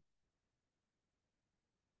two.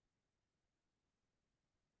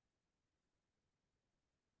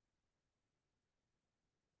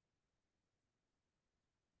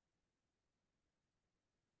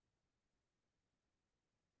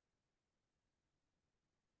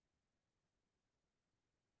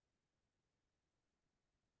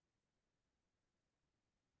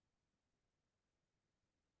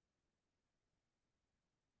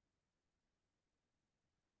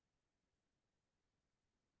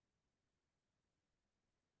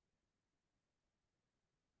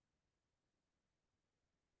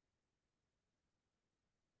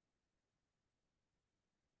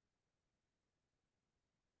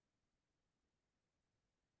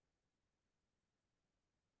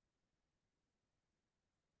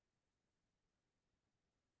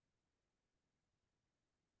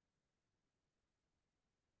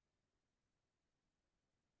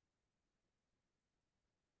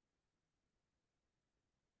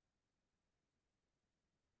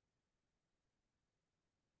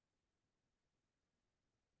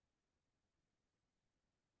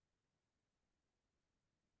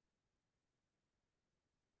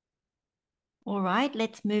 All right,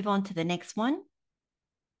 let's move on to the next one.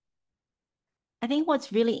 I think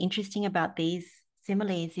what's really interesting about these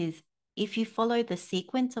similes is if you follow the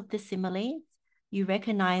sequence of the similes, you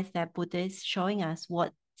recognize that Buddha is showing us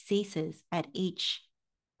what ceases at each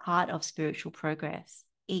part of spiritual progress,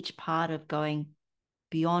 each part of going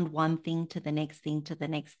beyond one thing to the next thing to the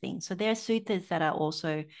next thing. So there are suttas that are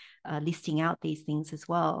also listing out these things as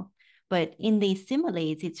well. But in these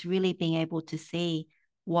similes, it's really being able to see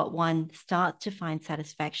what one starts to find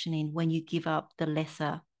satisfaction in when you give up the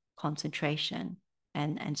lesser concentration.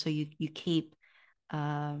 And so you keep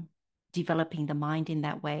developing the mind in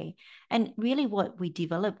that way. And really what we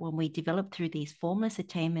develop when we develop through these formless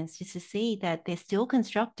attainments is to see that they're still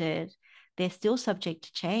constructed, they're still subject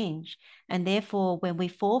to change. And therefore, when we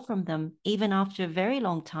fall from them, even after a very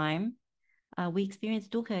long time, we experience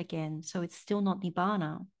dukkha again. So it's still not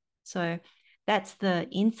nibbana. So that's the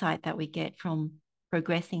insight that we get from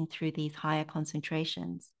progressing through these higher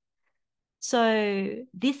concentrations. So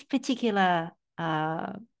this particular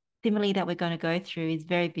simile that we're going to go through is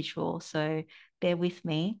very visual, so bear with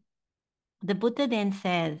me. The Buddha then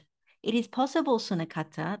says, it is possible,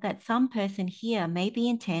 Sunakata, that some person here may be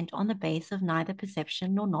intent on the base of neither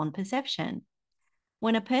perception nor non-perception.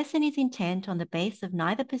 When a person is intent on the base of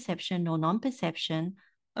neither perception nor non-perception,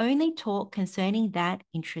 only talk concerning that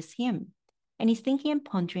interests him, and his thinking and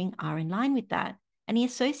pondering are in line with that, and he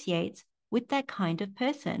associates with that kind of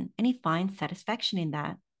person, and he finds satisfaction in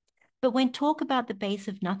that. But when talk about the base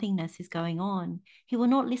of nothingness is going on, he will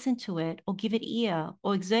not listen to it or give it ear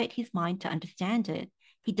or exert his mind to understand it.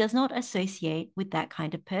 He does not associate with that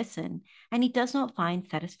kind of person, and he does not find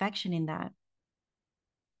satisfaction in that.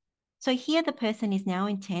 So here the person is now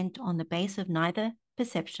intent on the base of neither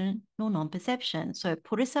perception nor non-perception. So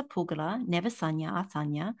purisa pugala, never sanya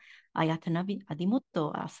asanya, ayatana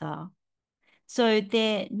adimutto asa. So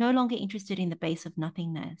they're no longer interested in the base of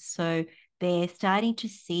nothingness. So they're starting to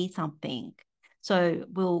see something. So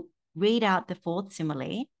we'll read out the fourth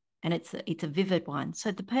simile, and it's a vivid one.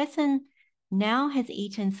 So the person now has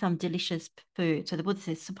eaten some delicious food. So the Buddha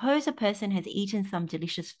says, suppose a person has eaten some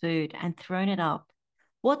delicious food and thrown it up.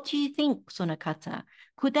 What do you think, Sunakata?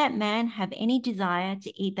 Could that man have any desire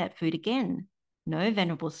to eat that food again? No,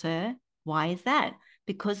 Venerable Sir. Why is that?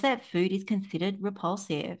 Because that food is considered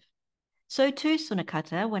repulsive. So too,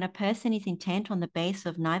 Sunakata, when a person is intent on the base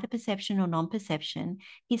of neither perception nor non-perception,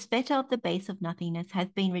 his fetter of the base of nothingness has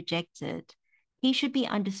been rejected. He should be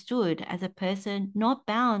understood as a person not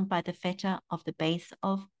bound by the fetter of the base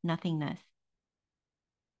of nothingness,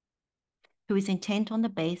 who is intent on the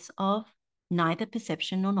base of neither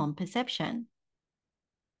perception nor non-perception.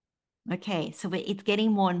 Okay, so it's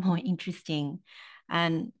getting more and more interesting.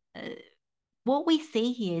 And what we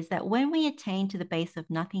see here is that when we attain to the base of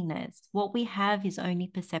nothingness, what we have is only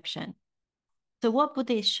perception. So what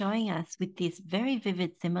Buddha is showing us with this very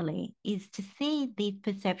vivid simile is to see these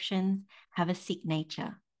perceptions have a sick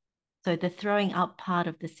nature. So the throwing up part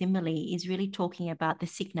of the simile is really talking about the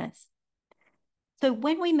sickness. So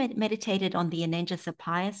when we meditated on the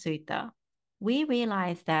Anenjasapaya Sutta, we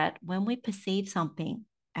realized that when we perceive something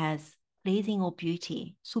as pleasing or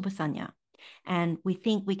beauty, subhasanya, and we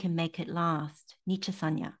think we can make it last,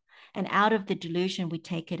 niccasanya, and out of the delusion we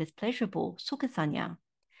take it as pleasurable, sukhasanya.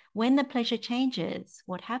 When the pleasure changes,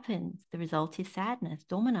 what happens? The result is sadness,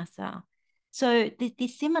 domanassa. So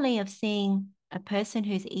this simile of seeing a person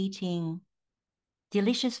who's eating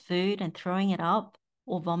delicious food and throwing it up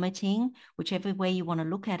or vomiting, whichever way you want to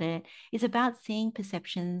look at it, is about seeing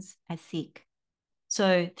perceptions as sick.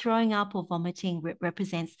 So throwing up or vomiting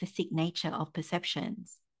represents the sick nature of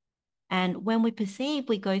perceptions. And when we perceive,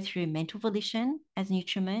 we go through mental volition as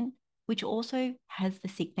nutriment, which also has the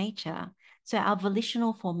sick nature. So our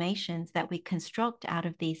volitional formations that we construct out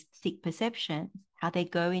of these sick perceptions, how they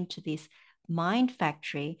go into this mind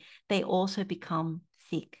factory, they also become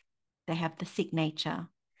sick. They have the sick nature.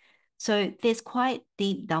 So there's quite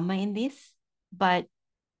deep Dhamma in this, but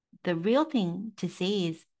the real thing to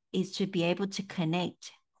see is to be able to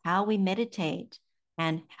connect how we meditate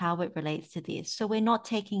and how it relates to this. So we're not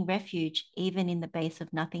taking refuge even in the base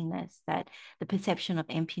of nothingness, that the perception of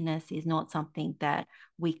emptiness is not something that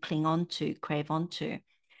we cling on to, crave onto.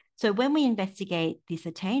 So when we investigate this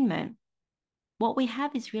attainment, what we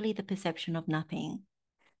have is really the perception of nothing.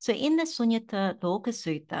 So in the Sunyata Loka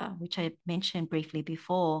Sutta, which I mentioned briefly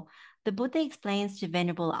before, the Buddha explains to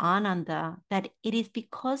Venerable Ananda that it is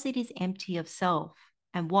because it is empty of self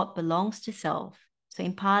and what belongs to self. So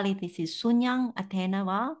in Pali, this is sunyang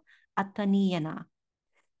atenava attaniyana.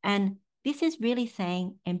 And this is really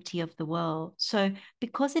saying empty of the world. So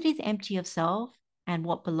because it is empty of self and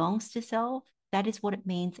what belongs to self, that is what it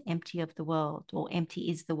means empty of the world, or empty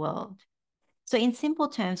is the world. So in simple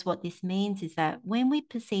terms, what this means is that when we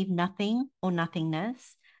perceive nothing or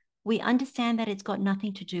nothingness, we understand that it's got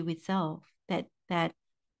nothing to do with self, that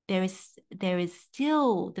there is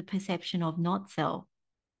still the perception of not self,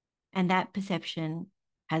 and that perception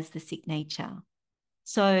has the sick nature.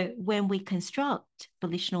 So when we construct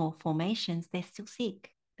volitional formations, they're still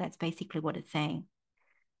sick. That's basically what it's saying.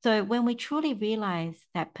 So when we truly realize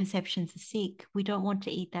that perceptions are sick, we don't want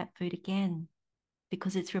to eat that food again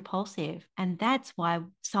because it's repulsive. And that's why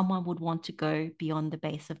someone would want to go beyond the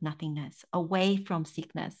base of nothingness, away from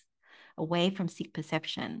sickness, away from sick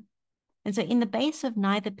perception. And so in the base of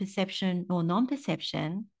neither perception nor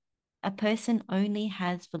non-perception, a person only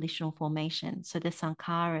has volitional formation. So the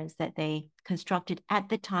sankharas that they constructed at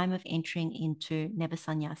the time of entering into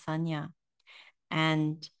Nevasanya Sanya.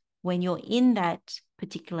 And when you're in that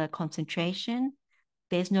particular concentration,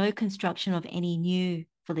 there's no construction of any new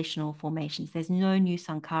volitional formations. There's no new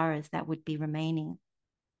sankharas that would be remaining,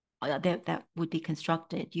 that would be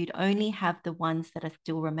constructed. You'd only have the ones that are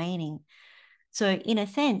still remaining. So in a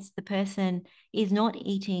sense, the person is not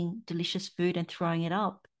eating delicious food and throwing it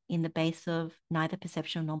up in the base of neither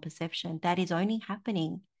perception nor non-perception. That is only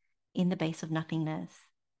happening in the base of nothingness.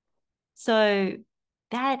 So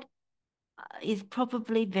that is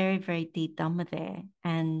probably very, very deep Dhamma there.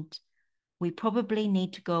 And we probably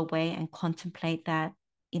need to go away and contemplate that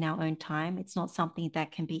in our own time. It's not something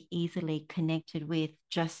that can be easily connected with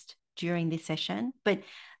just during this session. But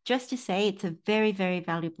just to say, it's a very, very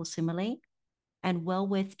valuable simile and well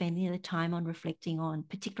worth spending the time on reflecting on,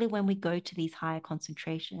 particularly when we go to these higher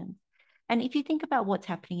concentrations. And if you think about what's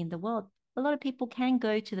happening in the world, a lot of people can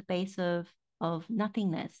go to the base of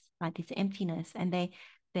nothingness, like this emptiness, and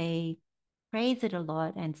they praise it a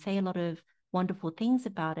lot and say a lot of wonderful things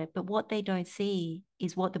about it. But what they don't see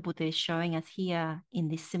is what the Buddha is showing us here in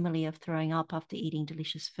this simile of throwing up after eating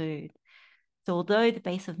delicious food. So although the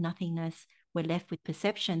base of nothingness, we're left with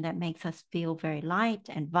perception that makes us feel very light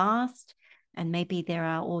and vast, and maybe there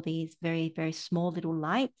are all these very, very small little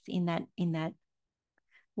lights in that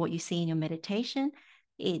what you see in your meditation,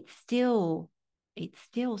 it's still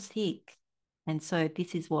sick. And so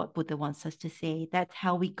this is what Buddha wants us to see. That's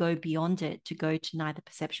how we go beyond it, to go to neither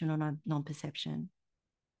perception or non-perception.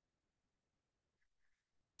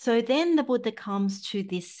 So then the Buddha comes to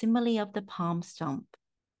this simile of the palm stump.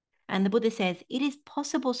 And the Buddha says, it is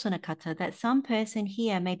possible, Sunakata, that some person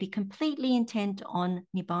here may be completely intent on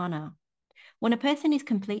Nibbana. When a person is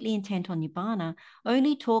completely intent on Nibbana,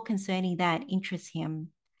 only talk concerning that interests him.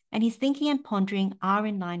 And his thinking and pondering are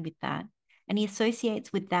in line with that. And he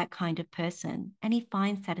associates with that kind of person, and he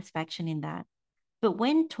finds satisfaction in that. But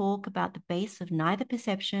when talk about the base of neither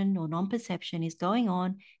perception nor non-perception is going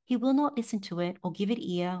on, he will not listen to it or give it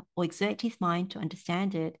ear or exert his mind to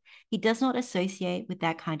understand it. He does not associate with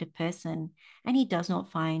that kind of person, and he does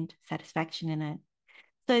not find satisfaction in it.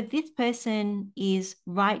 So this person is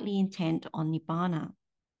rightly intent on Nibbana.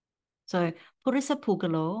 So Purisa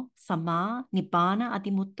Pugalo, Sama, Nibbana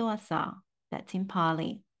Adimutto Asa. That's in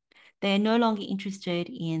Pali. They are no longer interested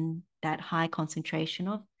in that high concentration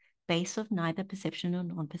of base of neither perception or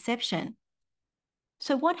non-perception.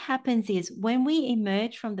 So what happens is when we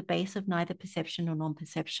emerge from the base of neither perception or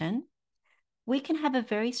non-perception, we can have a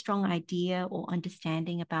very strong idea or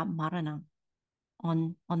understanding about marana,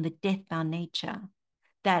 on the death-bound nature,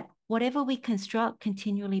 that whatever we construct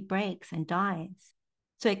continually breaks and dies.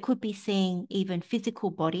 So it could be seeing even physical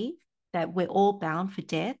bodies, that we're all bound for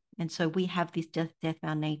death, and so we have this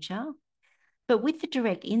death-bound nature. But with the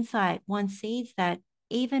direct insight, one sees that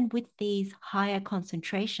even with these higher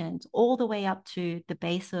concentrations, all the way up to the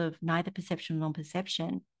base of neither perception nor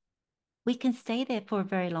non-perception, we can stay there for a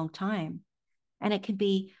very long time. And it can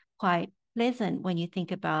be quite pleasant when you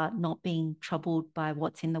think about not being troubled by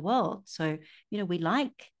what's in the world. So, we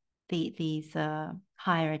like these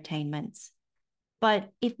higher attainments.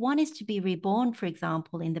 But if one is to be reborn, for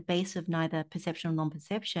example, in the base of neither perception or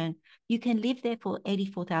non-perception, you can live there for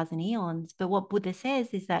 84,000 eons. But what Buddha says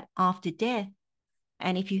is that after death,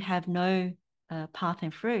 and if you have no path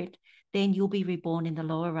and fruit, then you'll be reborn in the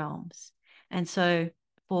lower realms. And so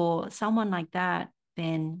for someone like that,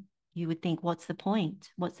 then you would think, what's the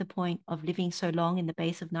point? What's the point of living so long in the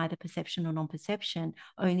base of neither perception or non-perception,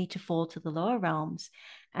 only to fall to the lower realms?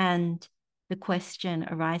 And the question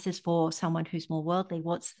arises for someone who's more worldly,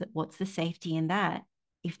 what's the safety in that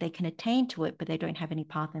if they can attain to it, but they don't have any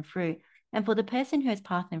path and fruit? And for the person who has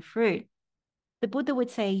path and fruit, the Buddha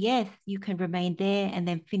would say, yes, you can remain there and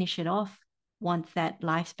then finish it off once that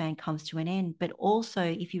lifespan comes to an end. But also,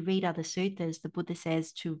 if you read other suttas, the Buddha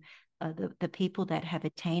says to the people that have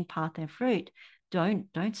attained path and fruit, don't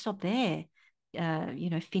stop there.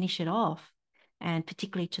 Finish it off. and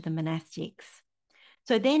particularly to the monastics.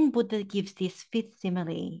 So then Buddha gives this fifth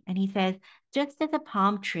simile, and he says, just as a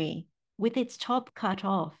palm tree with its top cut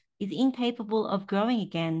off is incapable of growing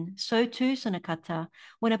again, so too, Sunakata,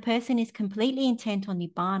 when a person is completely intent on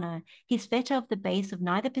Nibbana, his fetter of the base of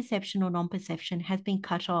neither perception nor non-perception has been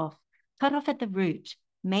cut off at the root,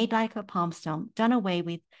 made like a palm stump, done away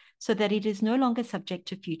with, so that it is no longer subject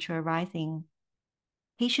to future arising.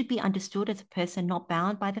 He should be understood as a person not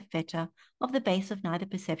bound by the fetter of the base of neither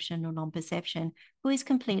perception nor non-perception, who is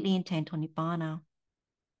completely intent on Nibbana.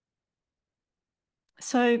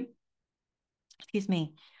 So, excuse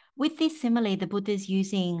me, with this simile, the Buddha is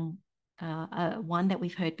using one that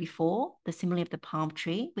we've heard before, the simile of the palm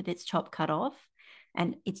tree with its top cut off,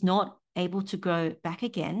 and it's not able to grow back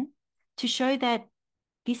again, to show that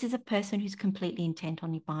this is a person who's completely intent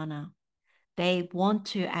on Nibbana. They want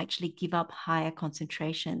to actually give up higher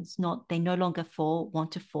concentrations, they no longer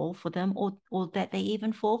want to fall for them, or that they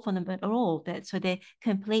even fall for them at all. So they're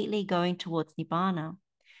completely going towards Nibbana.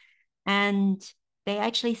 And they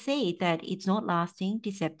actually see that it's not lasting,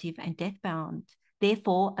 deceptive, and death-bound.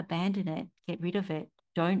 Therefore, abandon it, get rid of it.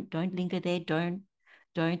 Don't linger there. Don't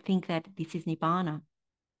think that this is Nibbana.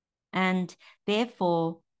 And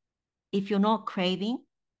therefore, if you're not craving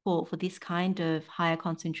for this kind of higher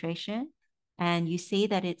concentration, and you see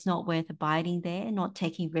that it's not worth abiding there, not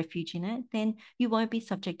taking refuge in it, then you won't be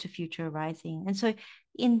subject to future arising. And so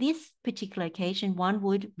in this particular occasion, one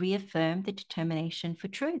would reaffirm the determination for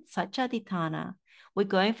truth, Satchaditthana. We're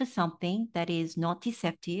going for something that is not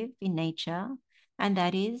deceptive in nature, and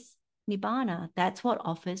that is Nibbana. That's what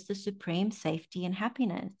offers the supreme safety and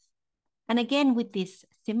happiness. And again, with this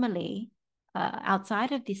simile,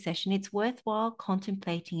 outside of this session, it's worthwhile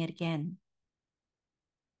contemplating it again.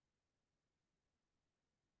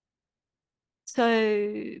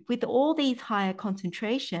 So with all these higher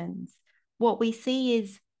concentrations, what we see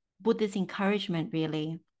is Buddha's encouragement,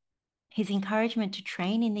 really. His encouragement to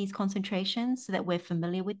train in these concentrations so that we're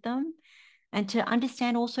familiar with them, and to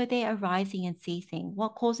understand also their arising and ceasing,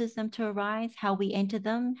 what causes them to arise, how we enter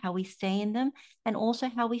them, how we stay in them, and also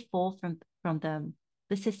how we fall from them,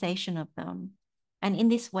 the cessation of them. And in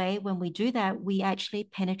this way, when we do that, we actually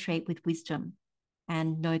penetrate with wisdom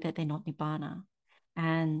and know that they're not Nibbana.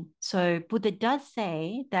 And so Buddha does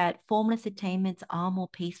say that formless attainments are more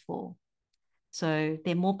peaceful. So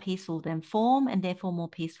they're more peaceful than form, and therefore more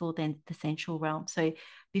peaceful than the sensual realm. So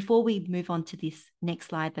before we move on to this next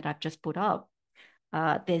slide that I've just put up,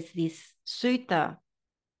 there's this sutta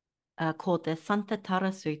called the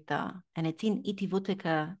Santatara Sutta, and it's in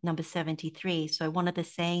Itivuttaka number 73. So one of the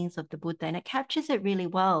sayings of the Buddha, and it captures it really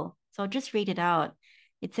well. So I'll just read it out.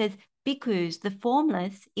 It says, Bhikkhus, the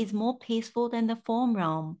formless is more peaceful than the form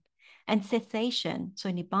realm, and cessation, so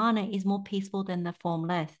Nibbana, is more peaceful than the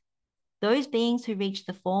formless. Those beings who reach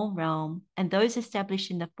the form realm and those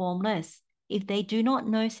established in the formless, if they do not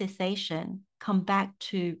know cessation, come back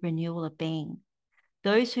to renewal of being.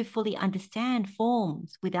 Those who fully understand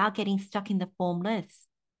forms without getting stuck in the formless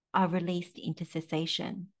are released into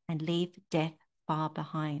cessation and leave death far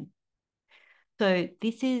behind. So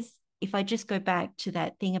this is, if I just go back to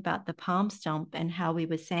that thing about the palm stump and how we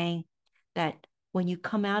were saying that when you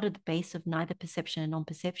come out of the base of neither perception and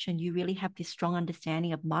non-perception, you really have this strong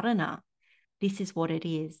understanding of marana. This is what it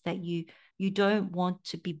is, that you don't want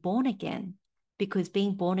to be born again, because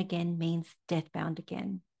being born again means death-bound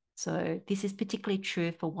again. So this is particularly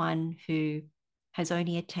true for one who has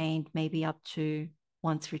only attained maybe up to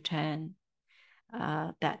once return.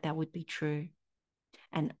 That would be true.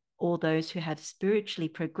 And all those who have spiritually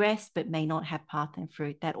progressed but may not have path and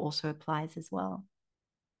fruit, that also applies as well.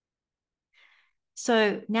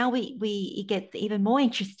 So now it gets even more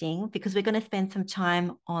interesting, because we're going to spend some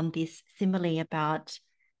time on this simile about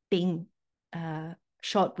being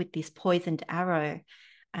shot with this poisoned arrow,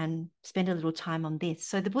 and spend a little time on this.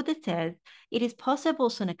 So the Buddha says, it is possible,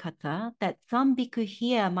 Sunakata, that some bhikkhu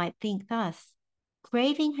here might think thus: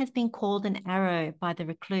 craving has been called an arrow by the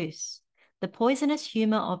recluse. The poisonous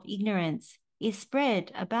humor of ignorance is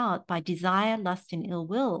spread about by desire, lust, and ill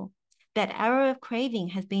will. That arrow of craving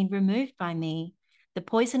has been removed by me. The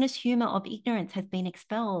poisonous humor of ignorance has been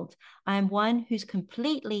expelled. I am one who's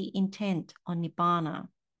completely intent on Nibbana.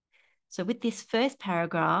 So with this first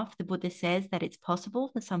paragraph, the Buddha says that it's possible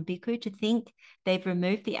for some bhikkhu to think they've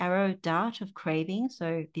removed the arrow dart of craving,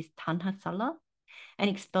 so this tanha sala, and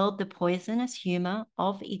expelled the poisonous humor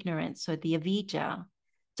of ignorance, so the avijja.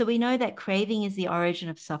 So we know that craving is the origin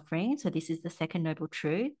of suffering, so this is the second noble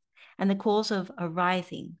truth, and the cause of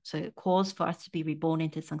arising, so cause for us to be reborn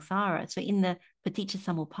into samsara. So in the paticca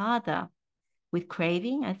samuppada, with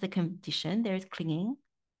craving as the condition, there is clinging.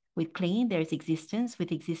 With clinging, there is existence.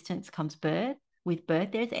 With existence comes birth. With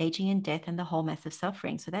birth, there is aging and death and the whole mass of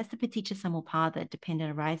suffering. So that's the paticca samuppada,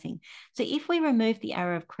 dependent arising. So if we remove the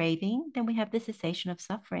arrow of craving, then we have the cessation of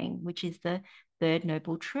suffering, which is the third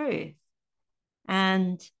noble truth.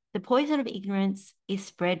 And the poison of ignorance is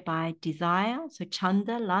spread by desire, so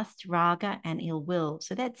chanda, lust, raga, and ill will.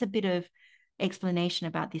 So that's a bit of explanation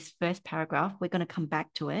about this first paragraph. We're going to come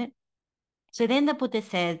back to it. So then the Buddha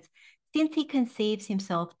says, since he conceives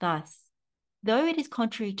himself thus, though it is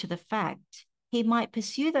contrary to the fact, he might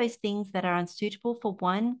pursue those things that are unsuitable for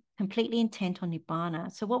one completely intent on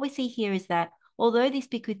nibbana. So what we see here is that although this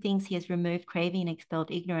bhikkhu thinks he has removed craving and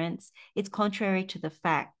expelled ignorance, it's contrary to the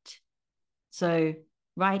fact. So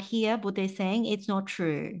right here, Buddha is saying it's not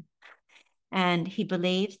true. And he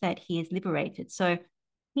believes that he is liberated. So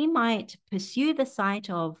he might pursue the sight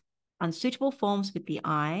of unsuitable forms with the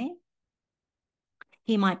eye.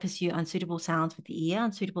 He might pursue unsuitable sounds with the ear,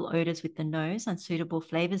 unsuitable odors with the nose, unsuitable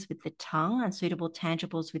flavors with the tongue, unsuitable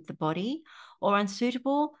tangibles with the body, or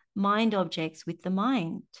unsuitable mind objects with the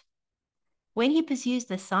mind. When he pursues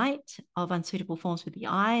the sight of unsuitable forms with the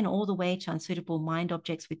eye and all the way to unsuitable mind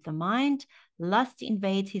objects with the mind, lust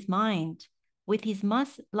invades his mind. With his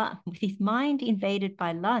mind invaded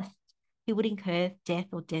by lust, he would incur death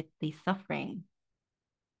or deadly suffering.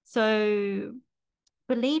 So,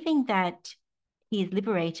 believing that he is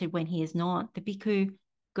liberated when he is not, the bhikkhu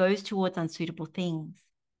goes towards unsuitable things.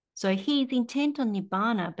 So he is intent on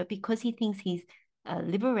nibbana, but because he thinks he's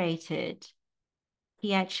liberated,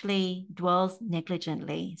 he actually dwells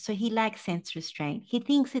negligently. So he lacks sense restraint. He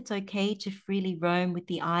thinks it's okay to freely roam with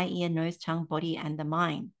the eye, ear, nose, tongue, body, and the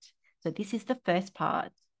mind. So this is the first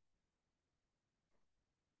part.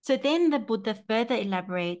 So then the Buddha further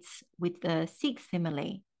elaborates with the sixth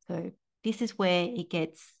simile. So this is where it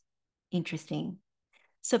gets interesting.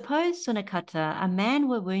 Suppose, Sunakata, a man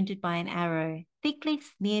were wounded by an arrow, thickly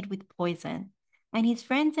smeared with poison, and his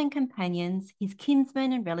friends and companions, his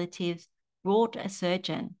kinsmen and relatives, brought a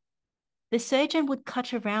surgeon. The surgeon would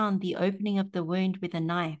cut around the opening of the wound with a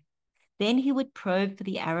knife. Then he would probe for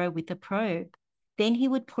the arrow with a probe. Then he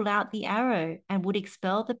would pull out the arrow and would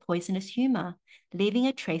expel the poisonous humor, leaving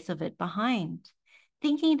a trace of it behind.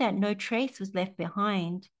 Thinking that no trace was left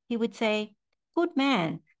behind, he would say, "Good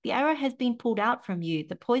man, the arrow has been pulled out from you.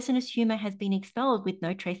 The poisonous humor has been expelled with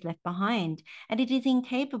no trace left behind, and it is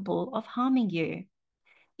incapable of harming you.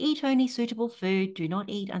 Eat only suitable food, do not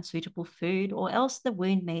eat unsuitable food, or else the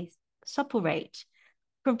wound may suppurate.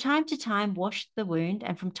 From time to time, wash the wound,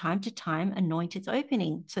 and from time to time, anoint its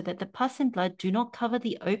opening, so that the pus and blood do not cover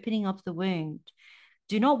the opening of the wound.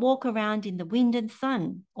 Do not walk around in the wind and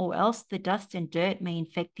sun, or else the dust and dirt may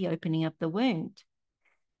infect the opening of the wound.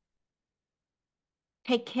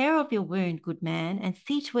 Take care of your wound, good man, and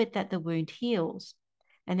see to it that the wound heals."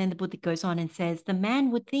 And then the Buddha goes on and says, "The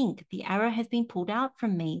man would think, the arrow has been pulled out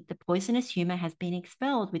from me, the poisonous humor has been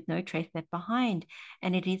expelled with no trace left behind,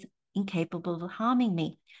 and it is incapable of harming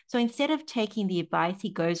me." So instead of taking the advice, he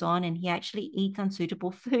goes on and he actually eats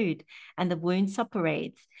unsuitable food, and the wound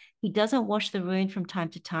suppurates. He doesn't wash the wound from time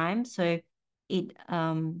to time, so it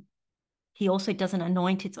he also doesn't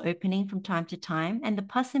anoint its opening from time to time, and the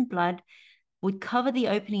pus and blood would cover the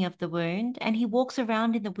opening of the wound, and he walks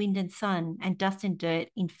around in the wind and sun, and dust and dirt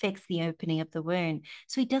infects the opening of the wound.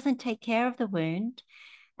 So he doesn't take care of the wound,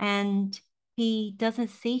 and he doesn't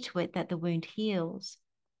see to it that the wound heals.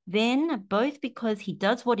 Then, both because he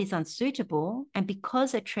does what is unsuitable and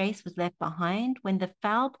because a trace was left behind, when the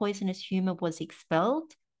foul poisonous humor was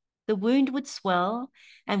expelled, the wound would swell,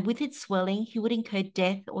 and with its swelling, he would incur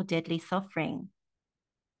death or deadly suffering.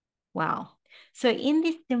 Wow. So in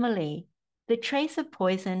this simile, the trace of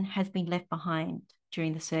poison has been left behind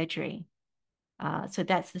during the surgery. So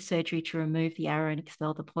that's the surgery to remove the arrow and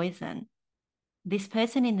expel the poison. This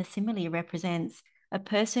person in the simile represents a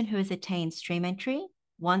person who has attained stream entry,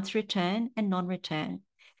 once return, and non-return.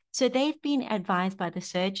 So they've been advised by the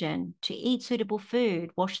surgeon to eat suitable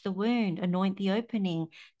food, wash the wound, anoint the opening,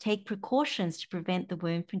 take precautions to prevent the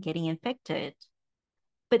wound from getting infected.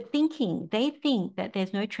 But they think that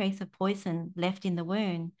there's no trace of poison left in the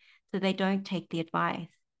wound, so they don't take the advice.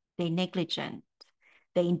 They're negligent.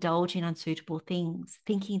 They indulge in unsuitable things,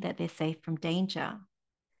 thinking that they're safe from danger.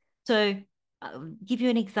 So, give you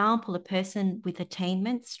an example, a person with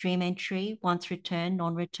attainment, stream entry, once return,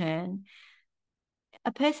 non-return.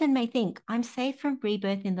 A person may think, I'm safe from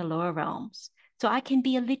rebirth in the lower realms, so I can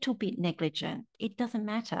be a little bit negligent. It doesn't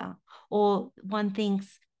matter. Or one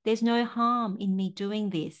thinks, there's no harm in me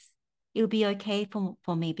doing this. It'll be okay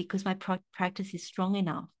for me because my practice is strong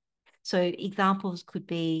enough. So examples could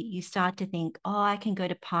be you start to think, oh, I can go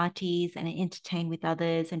to parties and entertain with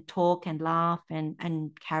others and talk and laugh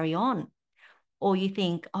and carry on. Or you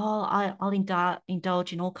think, oh, I'll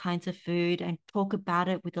indulge in all kinds of food and talk about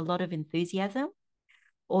it with a lot of enthusiasm.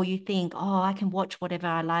 Or you think, oh, I can watch whatever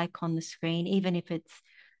I like on the screen, even if it's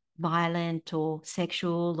violent or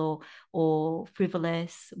sexual or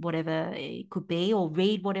frivolous, whatever it could be, or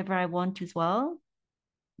read whatever I want as well,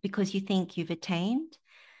 because you think you've attained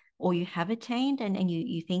or you have attained and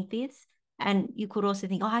you think this. And you could also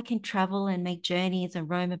think, oh, I can travel and make journeys and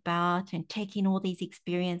roam about and take in all these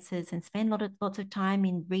experiences and spend lots of time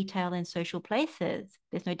in retail and social places.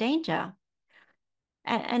 There's no danger.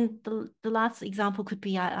 And the last example could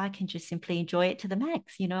be I can just simply enjoy it to the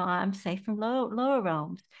max. I'm safe from lower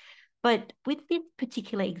realms. But with this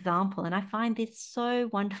particular example, and I find this so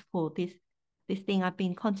wonderful, this thing I've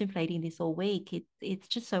been contemplating this all week. It's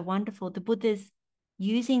just so wonderful. The Buddha's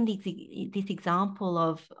using this example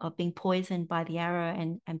of being poisoned by the arrow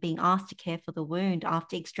and being asked to care for the wound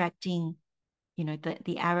after extracting,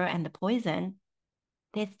 the arrow and the poison.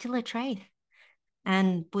 There's still a trace.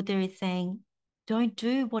 And Buddha is saying, don't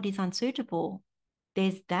do what is unsuitable.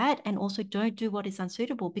 There's that, and also don't do what is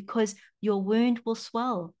unsuitable because your wound will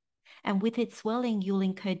swell. And with its swelling, you'll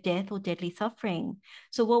incur death or deadly suffering.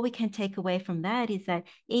 So, what we can take away from that is that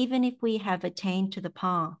even if we have attained to the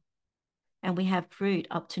path and we have fruit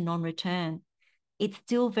up to non return, it's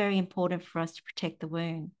still very important for us to protect the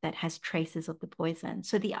wound that has traces of the poison.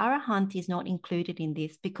 So the arahant is not included in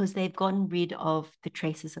this because they've gotten rid of the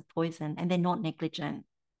traces of poison and they're not negligent.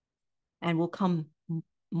 And we'll come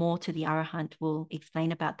more to the arahant. We'll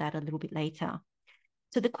explain about that a little bit later.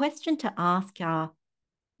 So the question to ask are,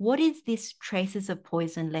 what is this traces of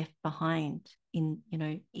poison left behind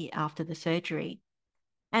after the surgery?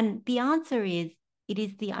 And the answer is, it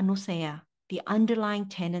is the anusaya, the underlying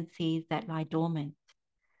tendencies that lie dormant.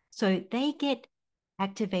 So they get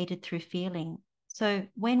activated through feeling. So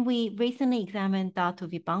when we recently examined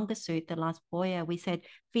Dhatu Vibhanga Sutta, the last boya, we said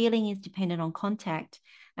feeling is dependent on contact.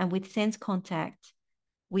 And with sense contact,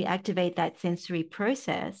 we activate that sensory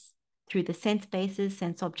process through the sense bases,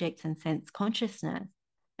 sense objects, and sense consciousness.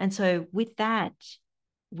 And so with that,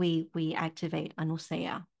 we activate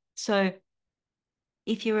anusaya. So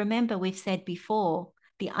if you remember, we've said before,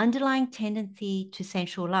 the underlying tendency to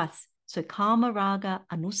sensual lust, so kama raga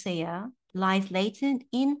anusaya, lies latent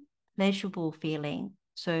in pleasurable feeling,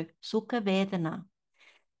 so sukha vedana.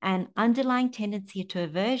 And underlying tendency to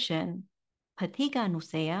aversion, patiga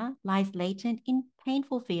anusaya, lies latent in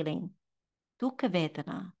painful feeling, dukkha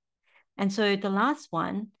vedana. And so the last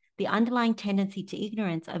one, the underlying tendency to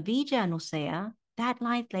ignorance, avijja anusaya, that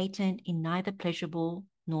lies latent in neither pleasurable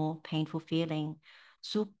nor painful feeling.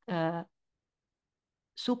 Sukha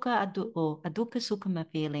adukha sukhama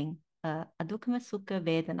feeling, adukha sukha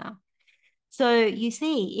vedana. So you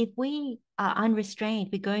see, if we are unrestrained,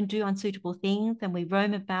 we go and do unsuitable things and we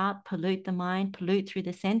roam about, pollute the mind, pollute through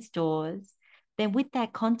the sense doors, then with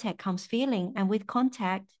that contact comes feeling. And with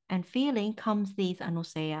contact and feeling comes these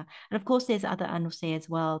anusaya. And of course, there's other anusaya as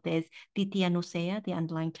well. There's ditthi anusaya, the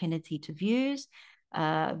underlying tendency to views,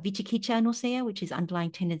 vicikiccha anusaya, which is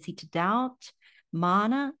underlying tendency to doubt,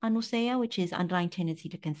 mana anusaya, which is underlying tendency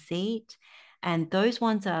to conceit. And those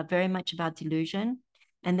ones are very much about delusion.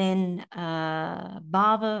 And then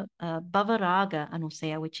bhava raga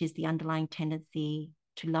anusaya, which is the underlying tendency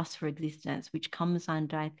to lust for existence, which comes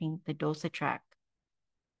under, I think, the dosa track.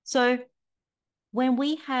 So when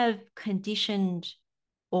we have conditioned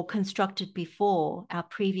or constructed before our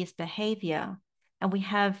previous behavior, and we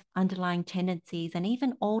have underlying tendencies and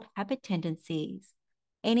even old habit tendencies,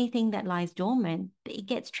 anything that lies dormant, it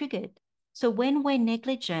gets triggered. So when we're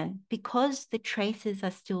negligent, because the traces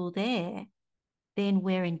are still there, then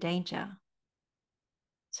we're in danger.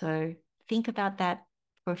 So think about that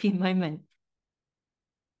for a few moments.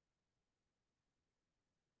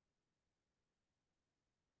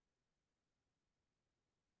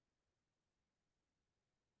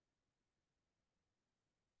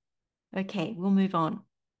 Okay, we'll move on.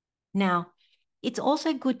 Now, it's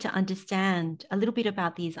also good to understand a little bit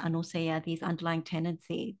about these anusaya, these underlying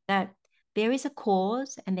tendencies, that there is a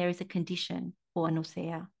cause and there is a condition for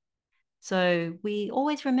anusaya. So we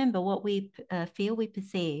always remember what we feel, we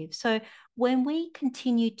perceive. So when we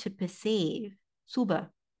continue to perceive subha,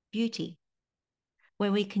 beauty,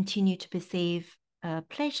 when we continue to perceive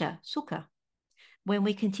pleasure, sukha, when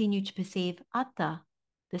we continue to perceive atta,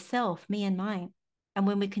 the self, me and mine, and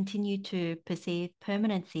when we continue to perceive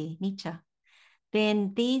permanency, nicca,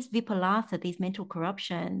 then these vipalasa, these mental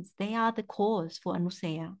corruptions, they are the cause for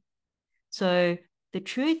anusaya. So the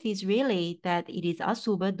truth is really that it is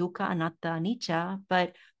asubha, dukkha, anatta, anicca.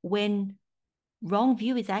 But when wrong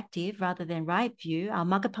view is active rather than right view, our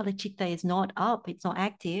Magapala Chitta is not up, it's not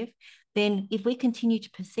active, then if we continue to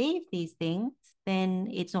perceive these things, then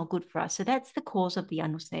it's not good for us. So that's the cause of the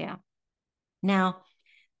Anusaya. Now,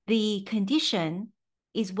 the condition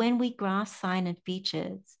is when we grasp sign and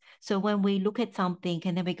features. So when we look at something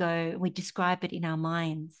and then we describe it in our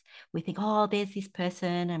minds, we think, oh, there's this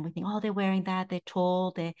person, and we think, oh, they're wearing that, they're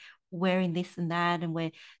tall, they're wearing this and that,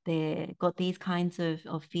 and they've got these kinds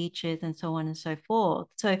of features and so on and so forth.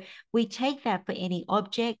 So we take that for any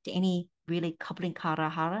object, any really coupling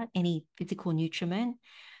karahara, any physical nutriment.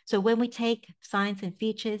 So when we take signs and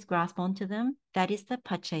features, grasp onto them, that is the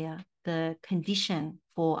pachaya, the condition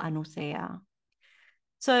for anusaya.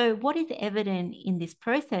 So what is evident in this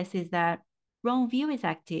process is that wrong view is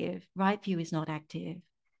active, right view is not active.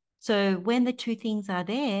 So when the two things are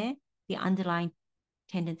there, the underlying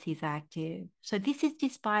tendencies are active. So this is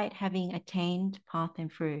despite having attained path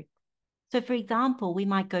and fruit. So for example, we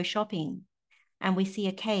might go shopping and we see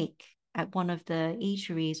a cake at one of the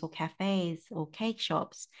eateries or cafes or cake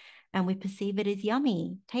shops, and we perceive it as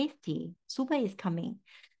yummy, tasty, suba is coming.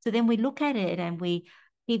 So then we look at it and we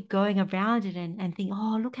keep going around it and think,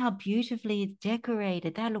 oh, look how beautifully it's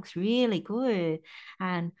decorated. That looks really good.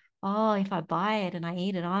 And oh, if I buy it and I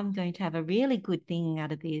eat it, I'm going to have a really good thing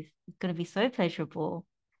out of this. It's going to be so pleasurable.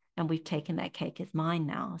 And we've taken that cake as mine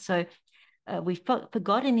now. So we've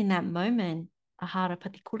forgotten in that moment ahara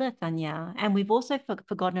patikula sanya, and we've also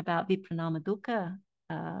forgotten about vipranama dukkha,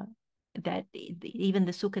 that even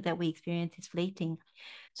the sukha that we experience is fleeting.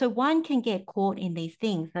 So one can get caught in these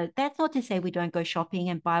things. So that's not to say we don't go shopping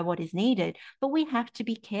and buy what is needed, but we have to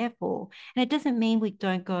be careful. And it doesn't mean we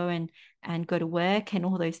don't go and go to work and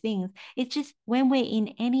all those things. It's just when we're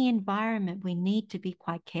in any environment, we need to be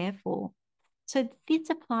quite careful. So this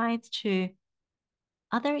applies to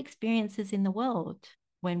other experiences in the world,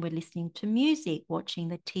 when we're listening to music, watching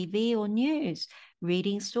the TV or news,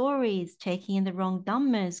 reading stories, taking in the wrong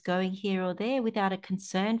dhammas, going here or there without a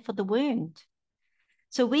concern for the wound.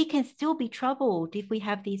 So we can still be troubled if we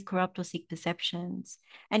have these corrupt or sick perceptions,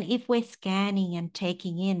 and if we're scanning and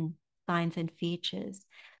taking in signs and features.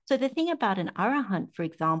 So the thing about an arahant, for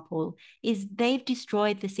example, is they've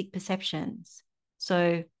destroyed the sick perceptions.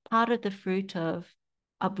 So part of the fruit of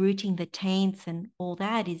uprooting the taints and all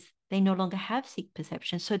that is they no longer have sick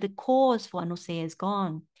perceptions. So the cause for anusaya is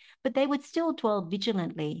gone, but they would still dwell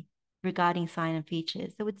vigilantly regarding sign and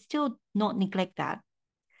features. They would still not neglect that.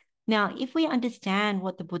 Now, if we understand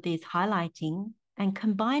what the Buddha is highlighting and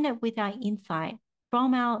combine it with our insight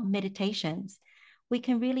from our meditations, we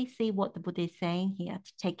can really see what the Buddha is saying here: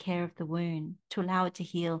 to take care of the wound, to allow it to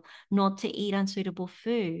heal, not to eat unsuitable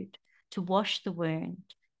food, to wash the wound,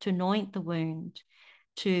 to anoint the wound,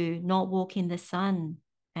 to not walk in the sun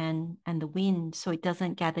and the wind so it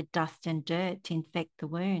doesn't gather dust and dirt to infect the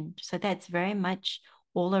wound. So that's very much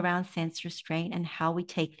all around sense restraint and how we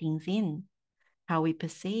take things in, how we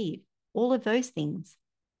perceive, all of those things.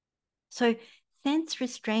 So sense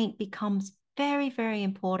restraint becomes very, very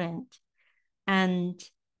important. And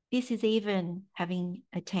this is even having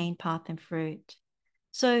attained path and fruit.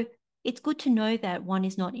 So it's good to know that one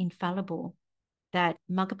is not infallible, that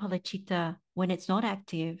Magapala Chitta, when it's not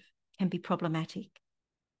active, can be problematic.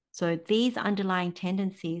 So these underlying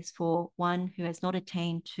tendencies for one who has not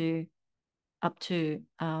attained to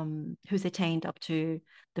who's attained up to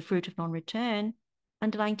the fruit of non-return,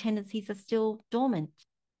 underlying tendencies are still dormant.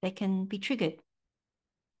 They can be triggered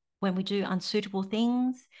when we do unsuitable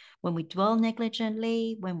things, when we dwell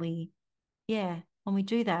negligently, when we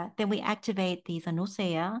do that, then we activate these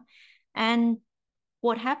anusaya. And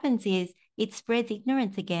what happens is it spreads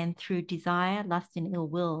ignorance again through desire, lust, and ill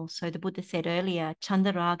will. So the Buddha said earlier,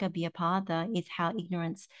 Chandaraga Vyapada is how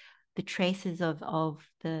ignorance, the traces of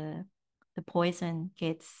the poison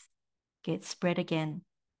gets spread again.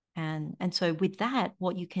 And so with that,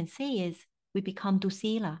 what you can see is we become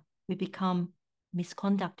dusila, we become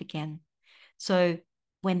misconduct again. So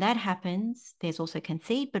when that happens, there's also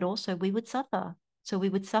conceit, but also we would suffer. So we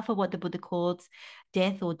would suffer what the Buddha calls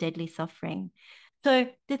death or deadly suffering. So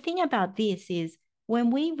the thing about this is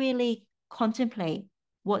when we really contemplate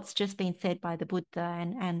what's just been said by the Buddha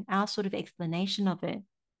and our sort of explanation of it,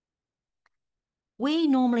 we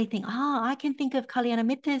normally think, I can think of Kalyana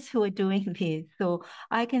Mittas who are doing this, or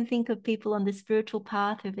I can think of people on the spiritual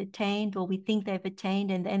path who've attained, or we think they've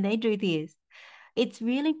attained and they do this. It's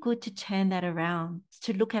really good to turn that around,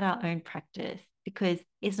 to look at our own practice, because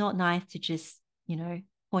it's not nice to just,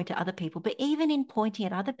 point at other people. But even in pointing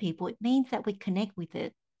at other people, it means that we connect with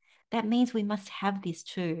it. That means we must have this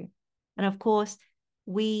too. And of course,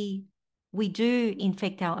 we do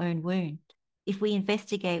infect our own wound. If we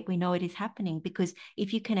investigate, we know it is happening, because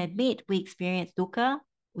if you can admit we experience dukkha,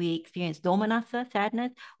 we experience domanassa,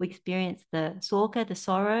 sadness, we experience the soka, the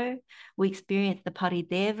sorrow, we experience the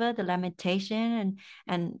parideva, the lamentation,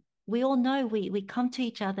 and we all know we come to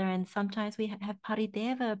each other and sometimes we have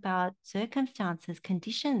parideva about circumstances,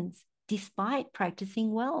 conditions, despite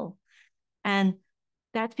practicing well. And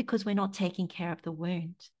that's because we're not taking care of the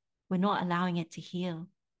wound. We're not allowing it to heal.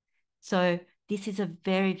 So this is a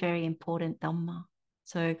very, very important Dhamma.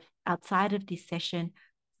 So outside of this session,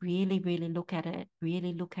 really, really look at it.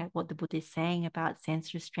 Really look at what the Buddha is saying about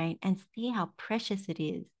sense restraint and see how precious it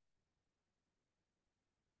is.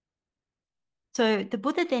 So the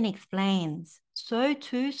Buddha then explains, so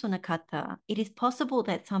too, Sunakata, it is possible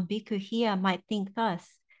that some bhikkhu here might think thus: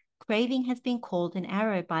 craving has been called an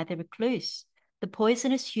arrow by the recluse. The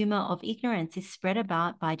poisonous humor of ignorance is spread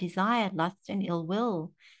about by desire, lust, and ill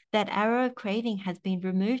will. That arrow of craving has been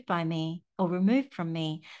removed by me, or removed from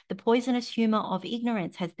me. The poisonous humor of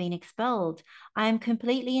ignorance has been expelled. I am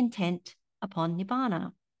completely intent upon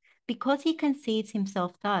Nibbana. Because he conceives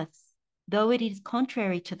himself thus, though it is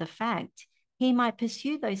contrary to the fact, he might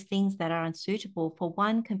pursue those things that are unsuitable for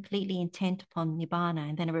one completely intent upon Nibbana.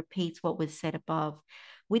 And then it repeats what was said above.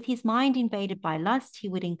 With his mind invaded by lust, he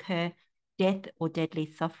would incur death or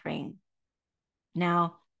deadly suffering.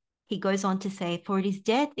 Now, he goes on to say, for it is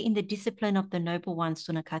death in the discipline of the noble one,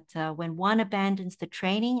 Sunakata, when one abandons the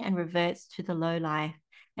training and reverts to the low life.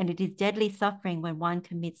 And it is deadly suffering when one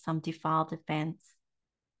commits some defiled offense.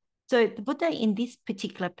 So the Buddha in this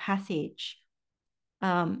particular passage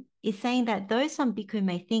is saying that though some bhikkhu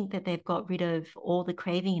may think that they've got rid of all the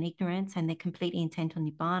craving and ignorance and they're completely intent on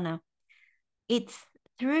Nibbana, it's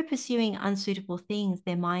through pursuing unsuitable things,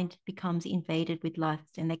 their mind becomes invaded with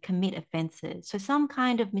lust and they commit offenses. So some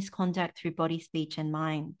kind of misconduct through body, speech, and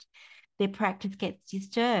mind. Their practice gets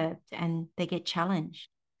disturbed and they get challenged.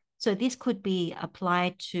 So this could be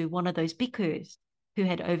applied to one of those bhikkhus who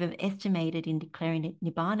had overestimated in declaring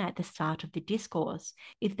Nibbana at the start of the discourse.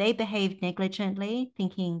 If they behaved negligently,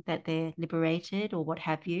 thinking that they're liberated or what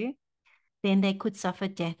have you, then they could suffer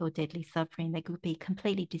death or deadly suffering. They could be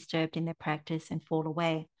completely disturbed in their practice and fall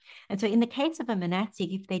away. And so in the case of a monastic,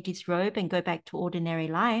 if they disrobe and go back to ordinary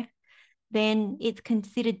life, then it's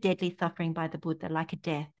considered deadly suffering by the Buddha, like a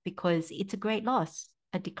death, because it's a great loss,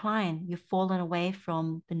 a decline. You've fallen away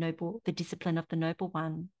from the discipline of the noble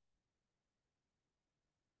one.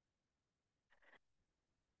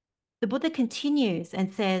 The Buddha continues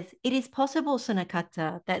and says, it is possible,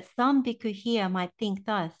 Sunakata, that some bhikkhu here might think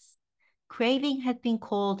thus: craving has been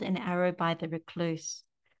called an arrow by the recluse.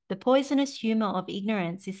 The poisonous humor of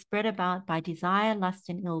ignorance is spread about by desire, lust,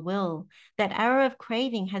 and ill will. That arrow of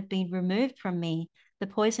craving has been removed from me. The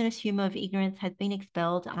poisonous humor of ignorance has been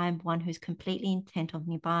expelled. I am one who's completely intent on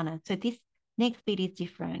Nibbana. So this next bit is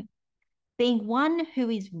different. Being one who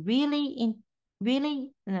is being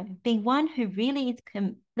one who really is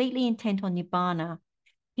completely intent on Nibbana,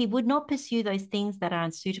 he would not pursue those things that are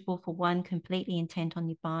unsuitable for one completely intent on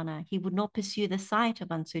Nibbana. He would not pursue the sight of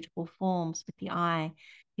unsuitable forms with the eye.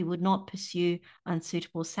 He would not pursue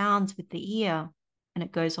unsuitable sounds with the ear. And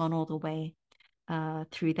it goes on all the way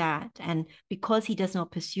through that. And because he does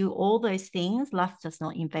not pursue all those things, lust does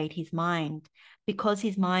not invade his mind. Because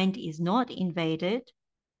his mind is not invaded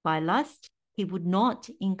by lust, he would not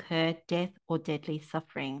incur death or deadly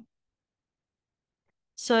suffering.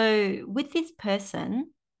 So with this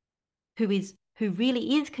person who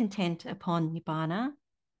really is content upon Nibbana,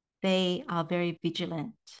 they are very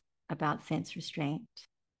vigilant about sense restraint.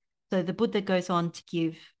 So the Buddha goes on to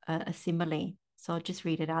give a simile. So I'll just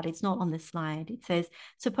read it out. It's not on the slide. It says,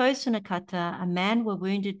 suppose, Sunakata, a man were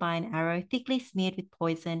wounded by an arrow thickly smeared with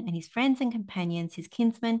poison, and his friends and companions, his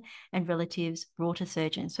kinsmen and relatives, brought a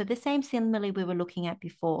surgeon. So the same simile we were looking at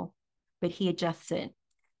before, but he adjusts it.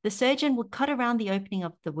 The surgeon would cut around the opening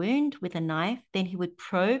of the wound with a knife. Then he would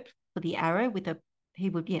probe for the arrow with a he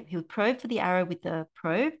would probe for the arrow with the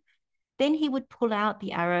probe. Then he would pull out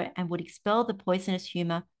the arrow and would expel the poisonous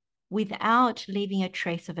humor without leaving a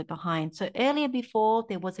trace of it behind. So earlier before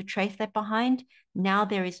there was a trace left behind, now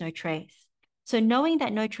there is no trace. So knowing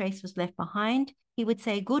that no trace was left behind, he would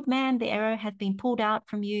say, good man, the arrow has been pulled out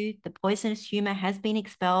from you. The poisonous humor has been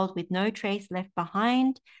expelled with no trace left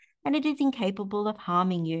behind, and it is incapable of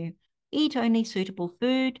harming you. Eat only suitable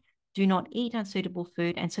food. Do not eat unsuitable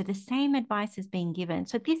food. And so the same advice is being given.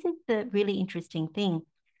 So this is the really interesting thing,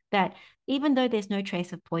 that even though there's no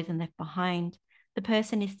trace of poison left behind, the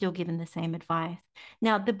person is still given the same advice.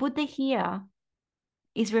 Now, the Buddha here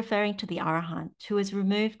is referring to the Arahant, who has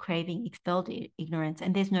removed craving, expelled ignorance,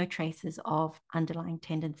 and there's no traces of underlying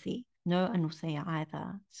tendency, no anusaya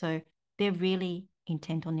either. So they're really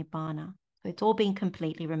intent on Nibbana. So it's all been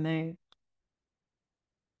completely removed.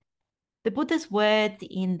 The Buddha's words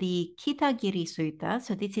in the Kitagiri Sutta,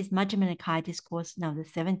 so this is Majjhima Nikaya Discourse number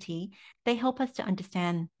 70, they help us to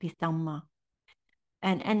understand this Dhamma.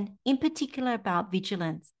 And in particular about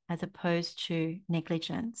vigilance as opposed to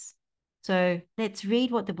negligence. So let's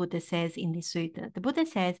read what the Buddha says in this sutta. The Buddha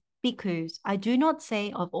says, "Bhikkhus, I do not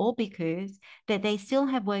say of all bhikkhus that they still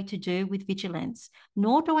have work to do with vigilance,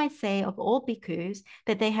 nor do I say of all bhikkhus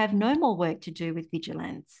that they have no more work to do with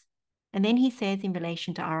vigilance." And then he says in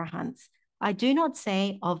relation to arahants, "I do not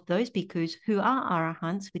say of those bhikkhus who are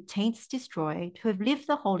arahants with taints destroyed, who have lived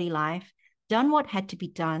the holy life, done what had to be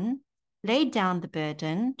done, laid down the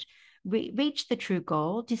burden, reach the true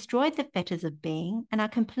goal, destroyed the fetters of being, and are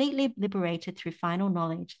completely liberated through final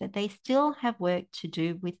knowledge, that they still have work to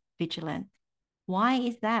do with vigilance." Why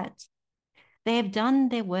is that? They have done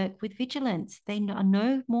their work with vigilance. They are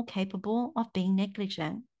no more capable of being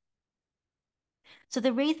negligent. So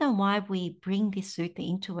the reason why we bring this sutta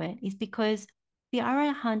into it is because the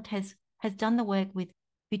Arahant has done the work with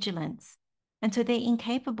vigilance. And so they're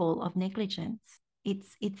incapable of negligence.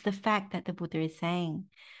 It's the fact that the Buddha is saying.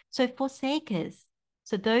 So forsakers,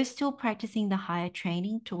 so those still practicing the higher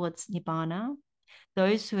training towards Nibbana,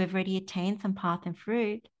 those who have already attained some path and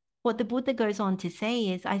fruit, what the Buddha goes on to say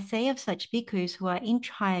is, "I say of such bhikkhus who are in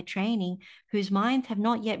higher training, whose minds have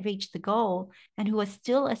not yet reached the goal, and who are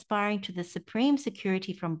still aspiring to the supreme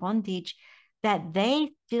security from bondage, that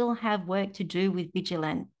they still have work to do with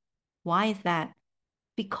vigilance." Why is that?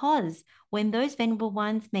 Because when those venerable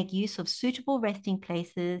ones make use of suitable resting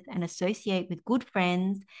places and associate with good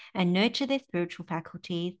friends and nurture their spiritual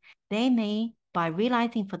faculties, they may, by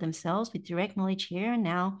realizing for themselves with direct knowledge here and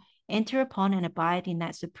now, enter upon and abide in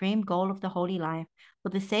that supreme goal of the holy life, for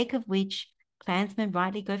the sake of which clansmen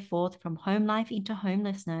rightly go forth from home life into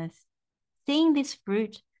homelessness. Seeing this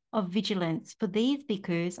fruit of vigilance for these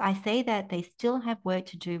bhikkhus, I say that they still have work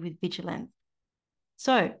to do with vigilance.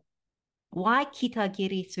 So, why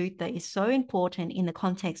Kitagiri Sutta is so important in the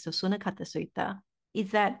context of Sunakata Sutta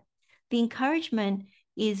is that the encouragement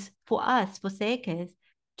is for us, for forsakers,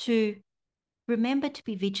 to remember to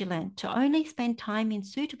be vigilant, to only spend time in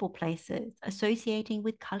suitable places, associating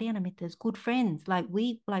with Kalyanamitas, good friends like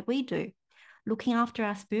we do, looking after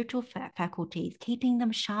our spiritual faculties, keeping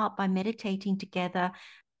them sharp by meditating together,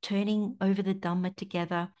 turning over the Dhamma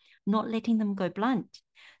together, not letting them go blunt.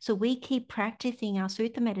 So we keep practicing our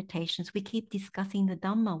sutta meditations. We keep discussing the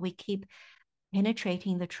Dhamma. We keep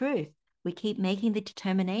penetrating the truth. We keep making the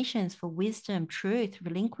determinations for wisdom, truth,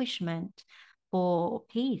 relinquishment, for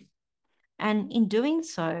peace. And in doing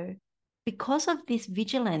so, because of this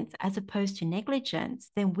vigilance as opposed to negligence,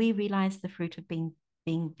 then we realize the fruit of being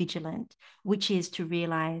vigilant, which is to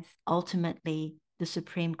realize ultimately the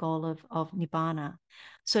supreme goal of Nibbana.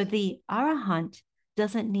 So the Arahant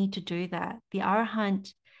doesn't need to do that. The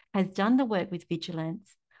Arahant has done the work with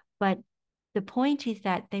vigilance, but the point is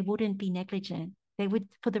that they wouldn't be negligent. They would,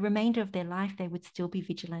 for the remainder of their life, they would still be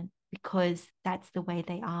vigilant because that's the way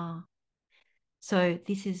they are. So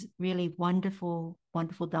this is really wonderful,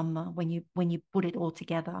 wonderful Dhamma when you put it all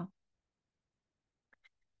together.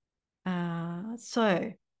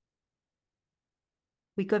 So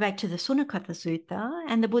we go back to the Sunakata Sutta,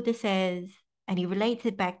 and the Buddha says, and he relates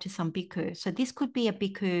it back to some bhikkhu. So this could be a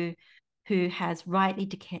bhikkhu who has rightly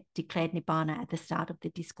declared Nibbana at the start of the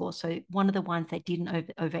discourse. So one of the ones that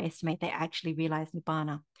didn't overestimate, they actually realized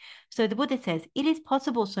Nibbana. So the Buddha says, "It is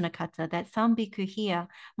possible, Sunakata, that some bhikkhu here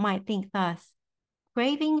might think thus: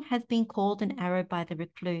 craving has been called an arrow by the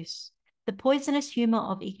recluse. The poisonous humor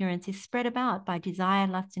of ignorance is spread about by desire,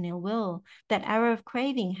 lust, and ill will. That arrow of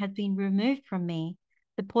craving has been removed from me.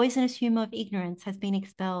 The poisonous humor of ignorance has been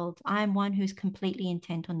expelled. I am one who is completely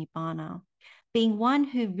intent on Nibbana." Being one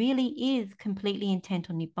who really is completely intent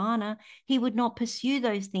on Nibbana, he would not pursue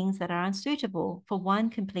those things that are unsuitable. For one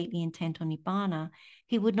completely intent on Nibbana,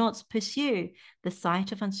 he would not pursue the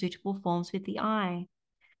sight of unsuitable forms with the eye.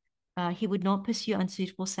 He would not pursue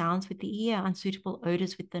unsuitable sounds with the ear, unsuitable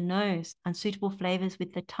odors with the nose, unsuitable flavors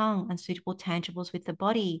with the tongue, unsuitable tangibles with the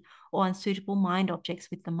body, or unsuitable mind objects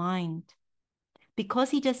with the mind. Because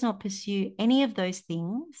he does not pursue any of those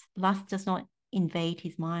things, lust does not invade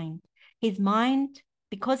his mind.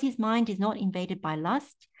 Because his mind is not invaded by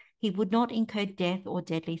lust, he would not incur death or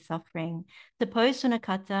deadly suffering. Suppose,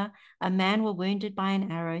 Sunakata, a man were wounded by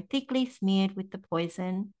an arrow, thickly smeared with the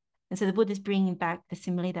poison. And so the Buddha is bringing back the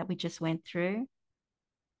simile that we just went through.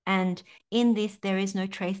 And in this, there is no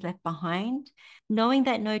trace left behind. Knowing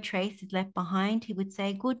that no trace is left behind, he would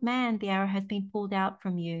say, good man, the arrow has been pulled out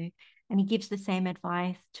from you. And he gives the same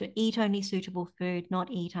advice to eat only suitable food,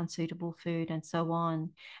 not eat unsuitable food, and so on.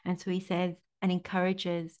 And so he says and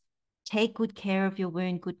encourages, take good care of your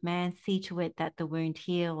wound, good man, see to it that the wound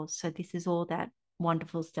heals. So this is all that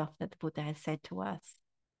wonderful stuff that the Buddha has said to us.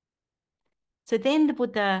 So then the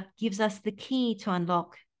Buddha gives us the key to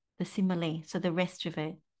unlock the simile, so the rest of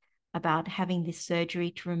it, about having this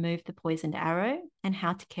surgery to remove the poisoned arrow and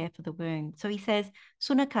how to care for the wound. So he says,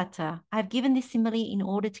 Sunakata, I've given this simile in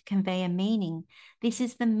order to convey a meaning. This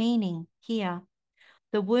is the meaning here.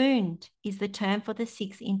 The wound is the term for the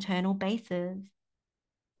 6 internal bases.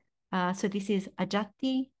 So this is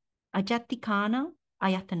ajati, ajatikana,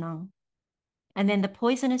 ayatanang. And then the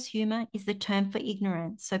poisonous humor is the term for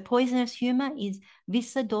ignorance. So poisonous humor is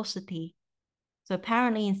visadosati. So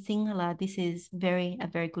apparently in Sinhala, this is a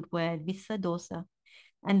very good word, visadosa.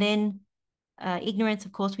 And then ignorance,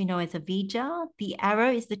 of course, we know as avijja. The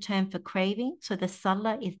arrow is the term for craving. So the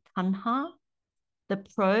salla is tanha. The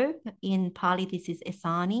probe, in Pali, this is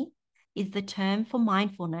esani, is the term for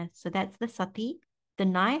mindfulness. So that's the sati. The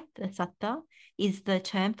knife, the satta, is the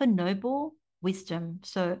term for noble wisdom.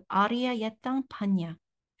 So arya yatang panya.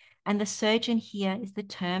 And the surgeon here is the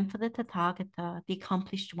term for the Tathagata, the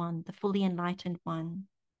accomplished one, the fully enlightened one.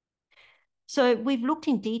 So we've looked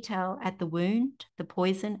in detail at the wound, the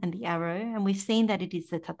poison, and the arrow, and we've seen that it is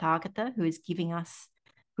the Tathagata who is giving us,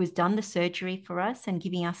 who has done the surgery for us and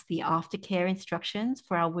giving us the aftercare instructions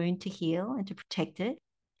for our wound to heal and to protect it.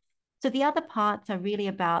 So the other parts are really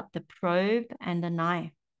about the probe and the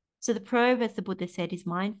knife. So the probe, as the Buddha said, is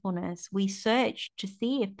mindfulness. We search to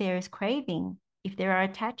see if there is craving, if there are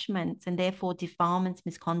attachments, and therefore defilements,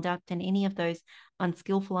 misconduct, and any of those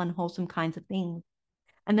unskillful, unwholesome kinds of things.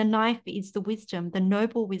 And the knife is the wisdom, the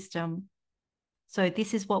noble wisdom. So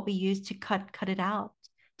this is what we use to cut it out,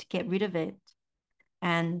 to get rid of it.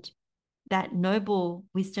 And that noble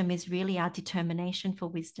wisdom is really our determination for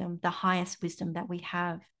wisdom, the highest wisdom that we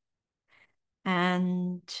have.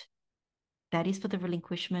 And that is for the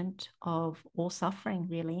relinquishment of all suffering,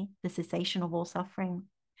 really, the cessation of all suffering.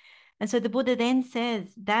 And so the Buddha then says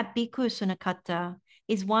that bhikkhu Sunakata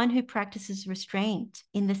is one who practices restraint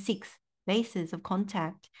in the 6 bases of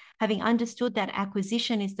contact, having understood that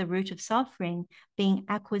acquisition is the root of suffering, being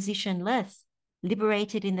acquisitionless,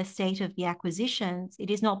 liberated in the state of the acquisitions. It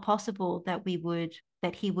is not possible that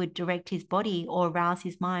he would direct his body or arouse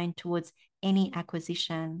his mind towards any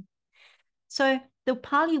acquisition. So the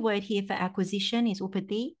Pali word here for acquisition is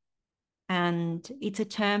upati, and it's a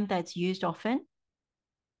term that's used often,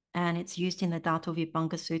 and it's used in the Dhatu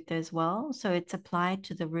Vibhanga Sutta as well. So it's applied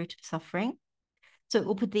to the root of suffering. So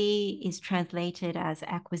upati is translated as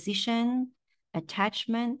acquisition,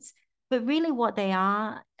 attachments, but really what they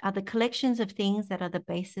are the collections of things that are the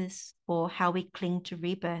basis for how we cling to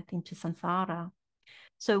rebirth into samsara.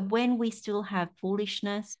 So when we still have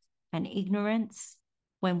foolishness and ignorance,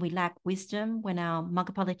 when we lack wisdom, when our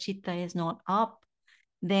Maggaphala Chitta is not up,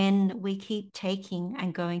 then we keep taking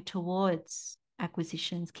and going towards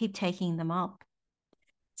acquisitions, keep taking them up.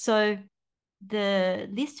 So the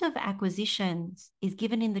list of acquisitions is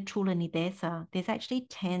given in the Chula Nidesa. There's actually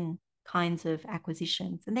 10 kinds of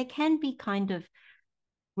acquisitions, and they can be kind of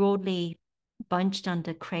broadly bunched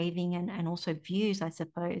under craving and also views, I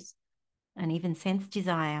suppose, and even sense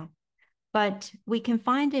desire. But we can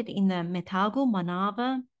find it in the Metagu,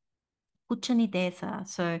 Manava, Uchanidesa.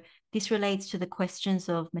 So this relates to the questions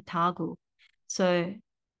of Metagu, so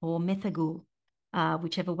or Methagu,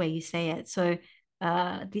 whichever way you say it. So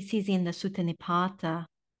this is in the Sutta Nipata.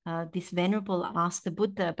 This venerable asked the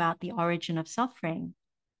Buddha about the origin of suffering.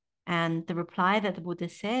 And the reply that the Buddha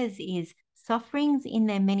says is sufferings in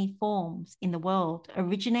their many forms in the world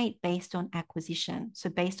originate based on acquisition, so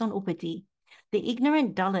based on upati. The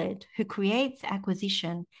ignorant dullard who creates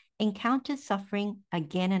acquisition encounters suffering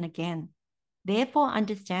again and again. Therefore,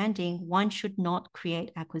 understanding one should not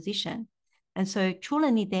create acquisition. And so Chula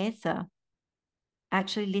Nidesa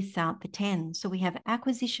actually lists out the 10. So we have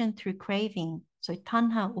acquisition through craving, so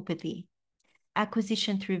tanha upati,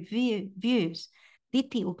 acquisition through views,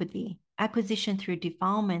 ditthi upati, acquisition through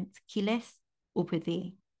defilements, kiles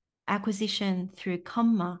upati, acquisition through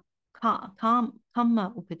kamma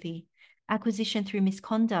upati, acquisition through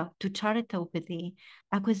misconduct, ducharita upati,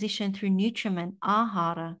 acquisition through nutriment,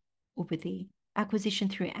 ahara upati, acquisition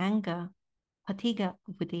through anger, patiga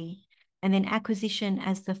upati, and then acquisition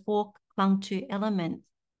as the 4 clung to elements.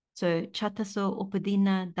 So chataso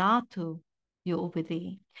upadina dhatu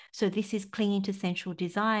upati. So this is clinging to sensual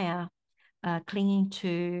desire. clinging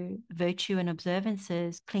to virtue and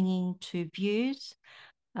observances, clinging to views,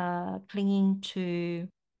 clinging to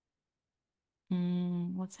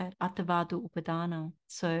what's that? Attavadu upadana.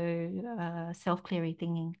 So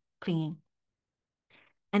self-clearing clinging.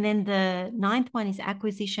 And then the ninth one is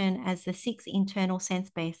acquisition as the six internal sense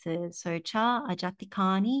bases. So cha,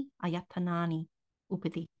 ajatikani, ayatanani,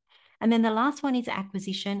 upadi. And then the last one is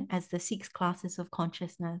acquisition as the six classes of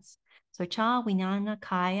consciousness. So cha, vijnana,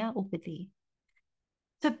 kaya, upadi.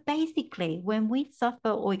 So basically, when we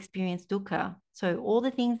suffer or experience dukkha, so all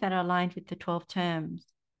the things that are aligned with the 12 terms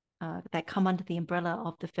that come under the umbrella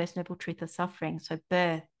of the First Noble Truth of suffering, so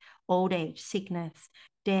birth, old age, sickness,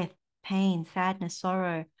 death, pain, sadness,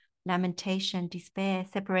 sorrow, lamentation, despair,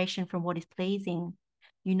 separation from what is pleasing,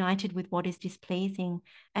 united with what is displeasing,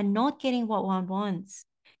 and not getting what one wants,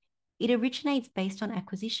 it originates based on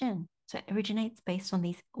acquisition. So it originates based on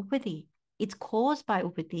these upadi. It's caused by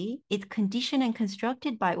upadi, it's conditioned and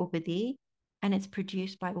constructed by upadi, and it's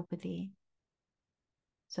produced by upadi.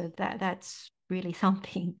 So that's really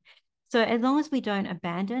something. So as long as we don't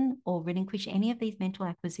abandon or relinquish any of these mental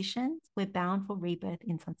acquisitions, we're bound for rebirth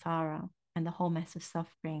in samsara and the whole mass of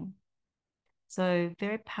suffering. So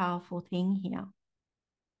very powerful thing here.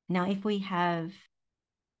 Now, if we have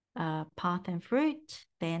path and fruit,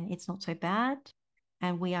 then it's not so bad.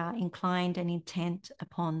 And we are inclined and intent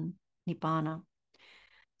upon Nibbana.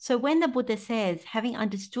 So when the Buddha says, having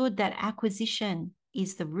understood that acquisition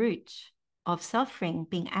is the root of suffering,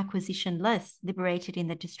 being acquisitionless, liberated in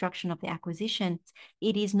the destruction of the acquisitions,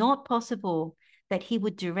 it is not possible that he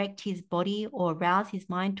would direct his body or arouse his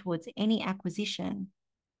mind towards any acquisition.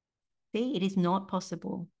 See, it is not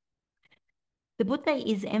possible. The Buddha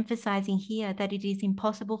is emphasizing here that it is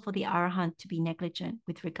impossible for the Arahant to be negligent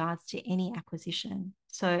with regards to any acquisition.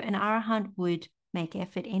 So an Arahant would make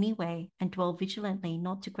effort anyway and dwell vigilantly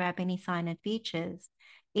not to grab any sign and features,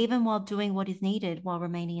 even while doing what is needed while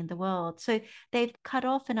remaining in the world. So they've cut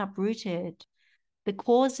off and uprooted the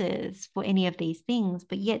causes for any of these things,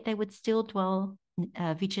 but yet they would still dwell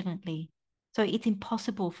vigilantly. So it's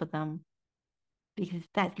impossible for them, because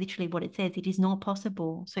that's literally what it says. It is not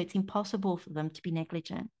possible. So it's impossible for them to be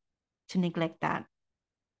negligent, to neglect that.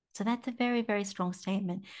 So that's a very, very strong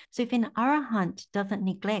statement. So if an Arahant doesn't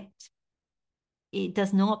neglect, it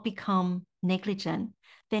does not become negligent,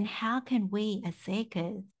 then how can we as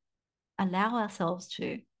seekers allow ourselves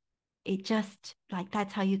to? It just, like,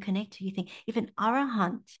 that's how you connect to. You think, if an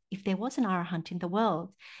Arahant, if there was an Arahant in the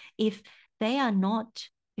world, if they are not,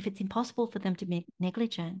 if it's impossible for them to be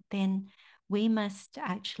negligent, then we must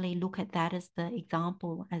actually look at that as the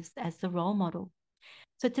example, as the role model.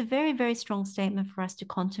 So it's a very, very strong statement for us to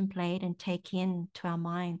contemplate and take into our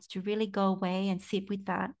minds, to really go away and sit with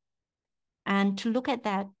that and to look at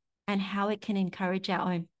that and how it can encourage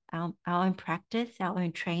our own practice, our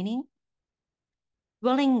own training.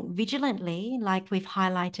 Dwelling vigilantly, like we've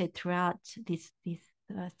highlighted throughout this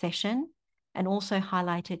session, and also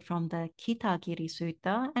highlighted from the Kitagiri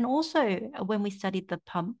Sutta, and also when we studied the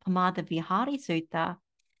Pamada Vihari Sutta,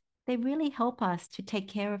 they really help us to take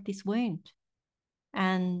care of this wound,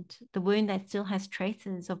 and the wound that still has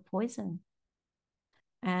traces of poison.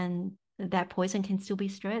 And that poison can still be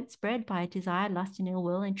spread by desire, lust, and ill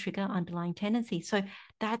will, and trigger underlying tendencies. So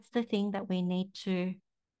that's the thing that we need to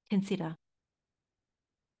consider.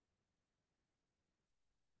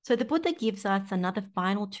 So the Buddha gives us another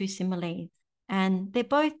final two similes, and they're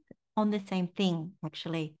both on the same thing,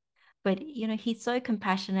 actually. But, you know, he's so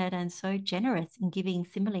compassionate and so generous in giving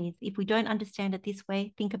similes. If we don't understand it this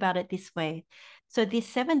way, think about it this way. So this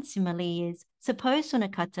seventh simile is, suppose,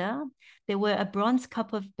 Sunakata, there were a bronze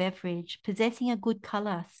cup of beverage possessing a good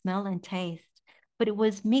color, smell, and taste, but it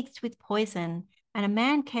was mixed with poison, and a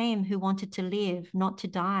man came who wanted to live, not to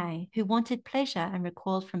die, who wanted pleasure and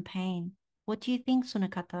recoiled from pain. What do you think,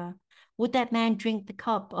 Sunakata? Would that man drink the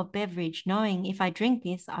cup of beverage, knowing if I drink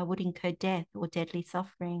this, I would incur death or deadly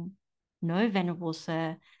suffering? No, venerable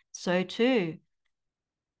sir. So too,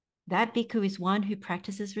 that bhikkhu is one who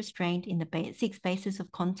practices restraint in the six bases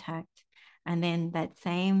of contact. And then that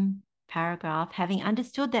same paragraph, having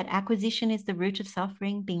understood that acquisition is the root of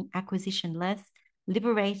suffering, being acquisitionless,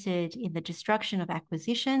 liberated in the destruction of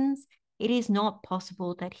acquisitions, it is not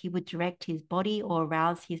possible that he would direct his body or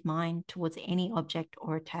arouse his mind towards any object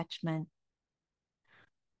or attachment.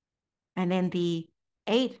 And then the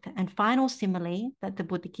eighth and final simile that the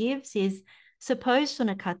Buddha gives is, suppose,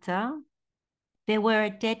 Sunakata, there were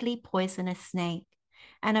a deadly poisonous snake,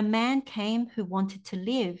 and a man came who wanted to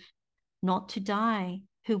live, not to die,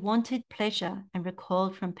 who wanted pleasure and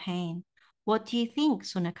recoiled from pain. What do you think,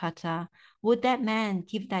 Sunakata? Would that man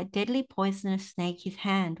give that deadly poisonous snake his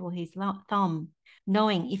hand or his thumb,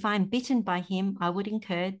 knowing if I am bitten by him, I would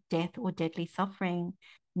incur death or deadly suffering?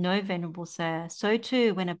 No, venerable sir. So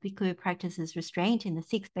too, when a bhikkhu practices restraint in the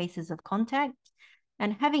 6 bases of contact,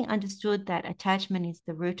 and having understood that attachment is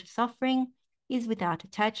the root of suffering, is without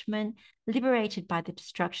attachment, liberated by the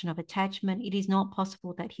destruction of attachment, it is not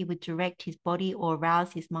possible that he would direct his body or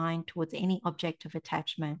arouse his mind towards any object of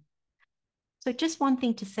attachment. So just one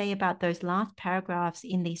thing to say about those last paragraphs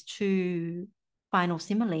in these 2 final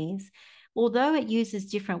similes, although it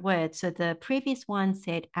uses different words, so the previous one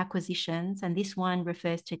said acquisitions and this one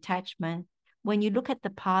refers to attachment. When you look at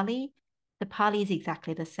the Pali is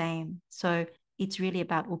exactly the same. So it's really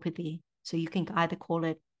about upati. So you can either call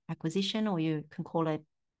it acquisition or you can call it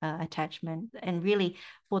attachment. And really,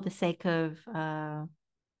 for the sake of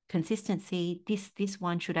consistency, this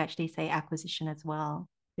one should actually say acquisition as well.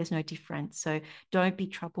 There's no difference. So don't be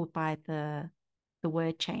troubled by the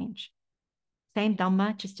word change. Same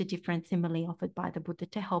Dhamma, just a different simile offered by the Buddha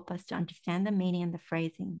to help us to understand the meaning and the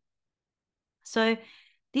phrasing. So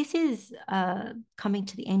this is coming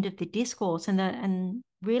to the end of the discourse, and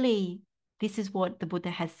really this is what the Buddha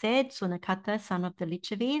has said. Sunakata, son of the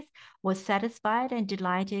Lichavis, was satisfied and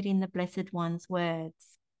delighted in the Blessed One's words.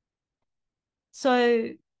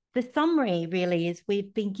 So the summary really is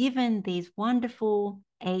we've been given these wonderful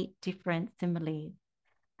 8 different similes,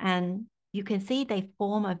 and you can see they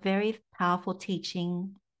form a very powerful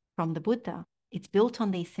teaching from the Buddha. It's built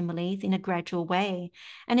on these similes in a gradual way,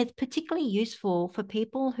 and it's particularly useful for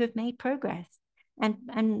people who've made progress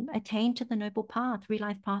and attained to the noble path,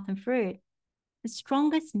 realized path and fruit. The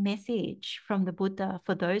strongest message from the Buddha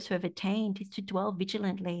for those who have attained is to dwell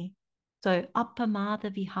vigilantly. So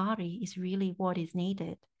appamada vihari is really what is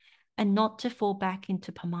needed, and not to fall back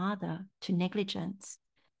into pamada, to negligence.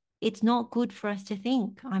 It's not good for us to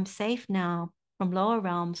think, I'm safe now from lower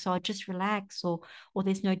realms, so I just relax, or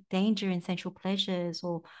there's no danger in sensual pleasures,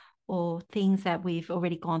 or things that we've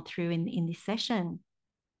already gone through in this session.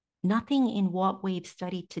 Nothing in what we've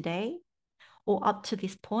studied today or up to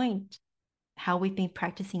this point, how we've been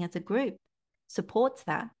practicing as a group, supports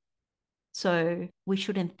that. So we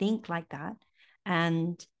shouldn't think like that.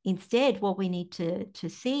 And instead, what we need to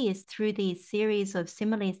see is through these series of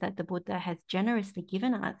similes that the Buddha has generously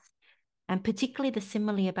given us, and particularly the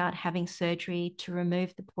simile about having surgery to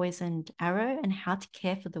remove the poisoned arrow and how to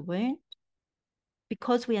care for the wound.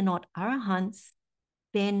 Because we are not arahants,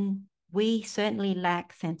 then we certainly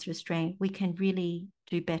lack sense restraint. We can really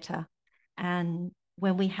do better. And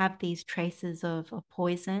when we have these traces of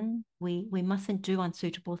poison, we mustn't do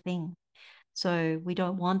unsuitable things. So we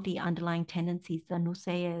don't want the underlying tendencies, the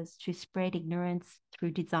nusayas, to spread ignorance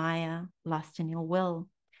through desire, lust, and ill will.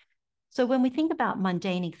 So when we think about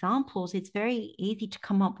mundane examples, it's very easy to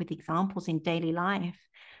come up with examples in daily life.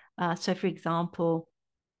 So for example,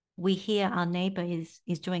 we hear our neighbor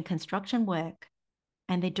is doing construction work,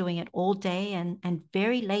 and they're doing it all day and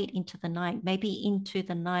very late into the night, maybe into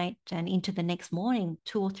the night and into the next morning,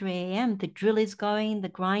 2 or 3 a.m. The drill is going, the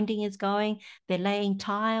grinding is going, they're laying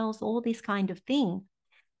tiles, all this kind of thing.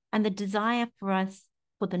 And the desire for us,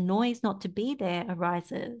 for the noise not to be there,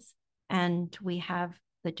 arises. And we have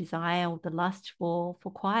the desire or the lust for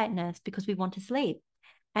quietness because we want to sleep.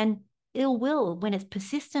 And ill will, when it's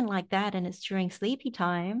persistent like that and it's during sleepy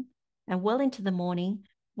time and well into the morning,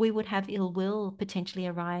 we would have ill will potentially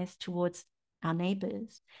arise towards our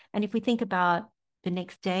neighbors. And if we think about the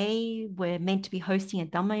next day, we're meant to be hosting a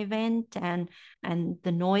Dhamma event and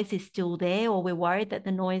the noise is still there, or we're worried that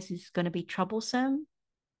the noise is going to be troublesome,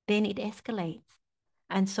 then it escalates.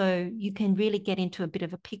 And so you can really get into a bit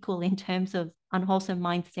of a pickle in terms of unwholesome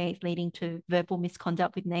mind states leading to verbal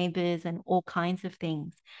misconduct with neighbors and all kinds of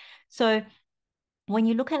things. So when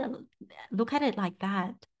you look at it like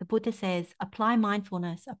that, the Buddha says, apply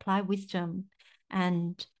mindfulness, apply wisdom,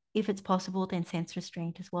 and if it's possible, then sense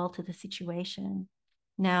restraint as well to the situation.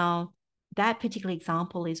 Now, that particular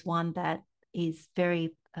example is one that is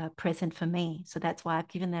very present for me. So that's why I've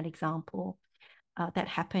given that example. That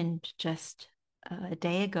happened just a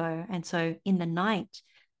day ago. And so in the night,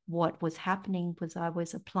 what was happening was I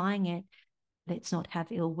was applying it. Let's not have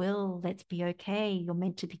ill will. Let's be okay. You're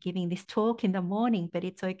meant to be giving this talk in the morning, but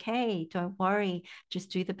it's okay. Don't worry.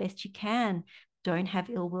 Just do the best you can. Don't have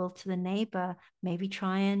ill will to the neighbor. Maybe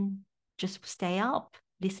try and just stay up,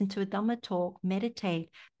 listen to a Dhamma talk, meditate,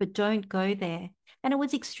 but don't go there. And it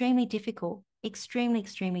was extremely difficult,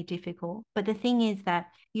 extremely difficult. But the thing is that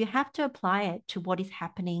you have to apply it to what is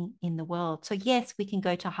happening in the world. So yes, we can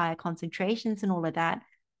go to higher concentrations and all of that,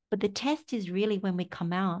 But the test is really when we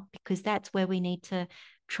come out, because that's where we need to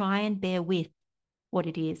try and bear with what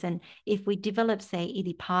it is. And if we develop, say,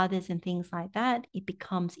 idhipadas and things like that, it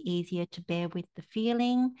becomes easier to bear with the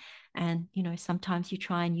feeling. And, sometimes you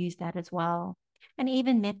try and use that as well. And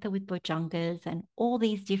even metta with bojjhangas and all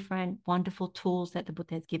these different wonderful tools that the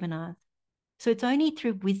Buddha has given us. So it's only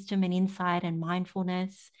through wisdom and insight and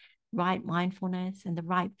mindfulness, right mindfulness and the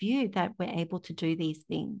right view that we're able to do these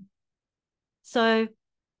things. So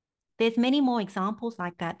there's many more examples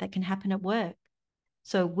like that can happen at work.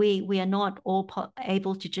 So we are not all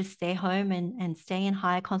able to just stay home and stay in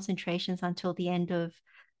higher concentrations until the end of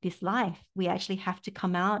this life. We actually have to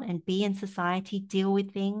come out and be in society, deal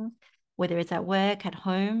with things, whether it's at work, at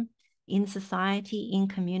home, in society, in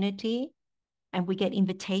community. And we get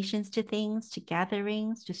invitations to things, to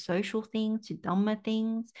gatherings, to social things, to Dhamma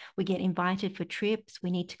things. We get invited for trips. We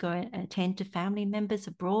need to go and attend to family members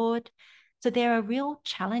abroad. So there are real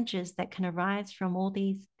challenges that can arise from all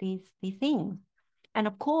these things. And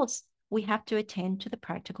of course, we have to attend to the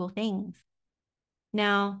practical things.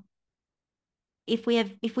 Now, if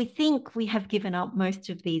we think we have given up most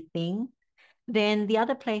of these things, then the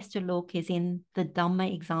other place to look is in the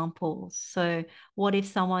Dhamma examples. So what if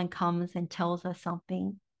someone comes and tells us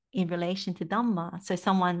something in relation to Dhamma? So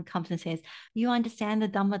someone comes and says, you understand the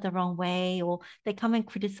Dhamma the wrong way, or they come and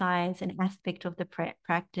criticize an aspect of the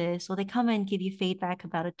practice, or they come and give you feedback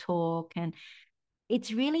about a talk. And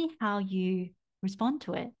it's really how you respond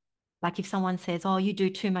to it. Like if someone says, oh, you do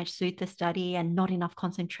too much sutta study and not enough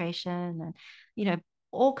concentration, and,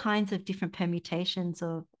 all kinds of different permutations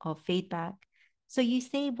of feedback. So you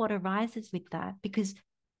see what arises with that, because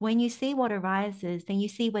when you see what arises, then you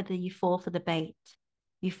see whether you fall for the bait.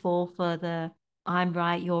 You fall for the I'm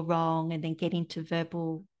right, you're wrong, and then get into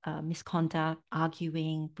verbal misconduct,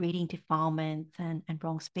 arguing, breeding defilements, and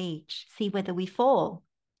wrong speech. See whether we fall.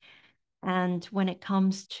 And when it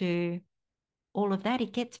comes to all of that,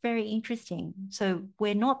 it gets very interesting. So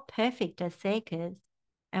we're not perfect as seekers,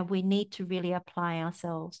 and we need to really apply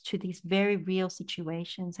ourselves to these very real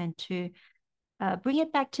situations and to bring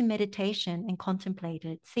it back to meditation and contemplate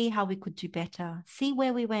it, see how we could do better, see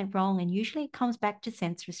where we went wrong. And usually it comes back to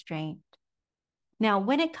sense restraint. Now,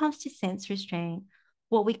 when it comes to sense restraint,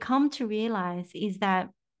 what we come to realize is that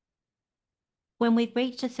when we've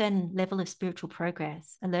reached a certain level of spiritual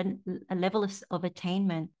progress, a level of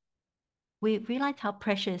attainment, we realize how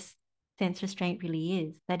precious sense restraint really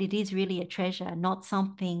is, that it is really a treasure, not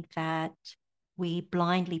something that we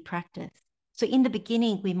blindly practice. So in the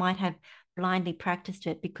beginning, we might have blindly practiced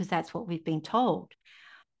it because that's what we've been told.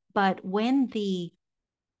 But when the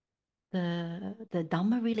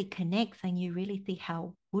Dhamma really connects and you really see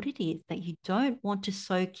how good it is, that you don't want to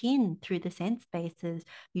soak in through the sense bases,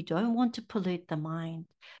 you don't want to pollute the mind,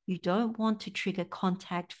 you don't want to trigger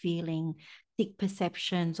contact, feeling, sick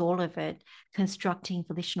perceptions, all of it, constructing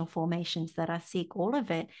volitional formations that are sick, all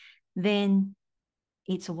of it, then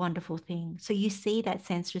it's a wonderful thing. So you see that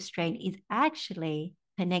sense restraint is actually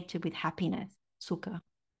connected with happiness, sukha.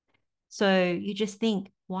 So you just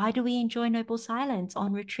think, why do we enjoy noble silence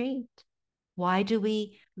on retreat? Why do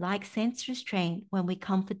we like sense restraint when we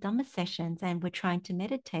come for Dhamma sessions and we're trying to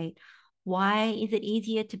meditate? Why is it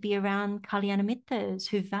easier to be around Kalyana Mittas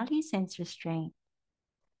who value sense restraint?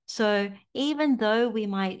 So even though we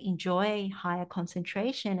might enjoy higher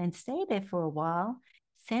concentration and stay there for a while,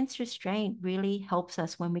 sense restraint really helps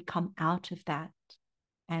us when we come out of that.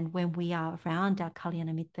 And when we are around our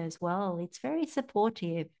Kalyana Mitta as well, it's very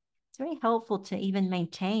supportive. It's very helpful to even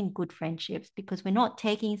maintain good friendships because we're not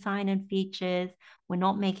taking sign and features, we're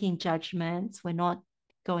not making judgments, we're not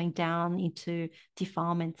going down into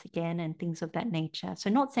defilements again and things of that nature. So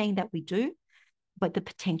not saying that we do, but the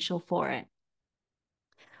potential for it.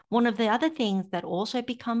 One of the other things that also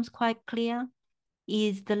becomes quite clear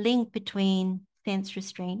is the link between sense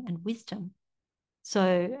restraint and wisdom.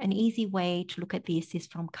 So an easy way to look at this is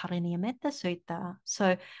from Karaniya-metta Sutta.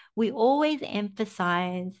 So we always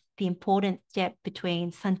emphasize the important step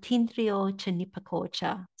between santindriyo to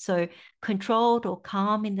nippakocha. So controlled or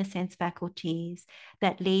calm in the sense faculties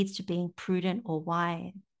that leads to being prudent or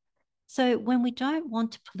wise. So when we don't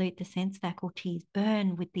want to pollute the sense faculties,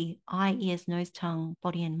 burn with the eye, ears, nose, tongue,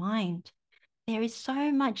 body, and mind, there is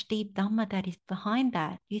so much deep Dhamma that is behind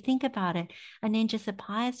that. You think about it.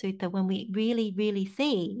 Anenjasapaya Sutta, when we really, really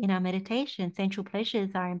see in our meditation, sensual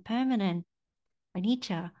pleasures are impermanent,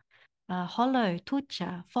 anicca, hollow,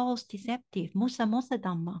 tucca, false, deceptive, musa, mosa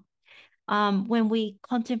Dhamma. When we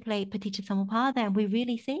contemplate Paticca Samuppada, and we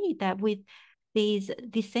really see that with this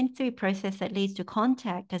sensory process that leads to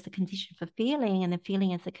contact as a condition for feeling, and the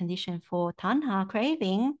feeling as a condition for tanha,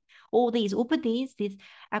 craving, all these upadis, these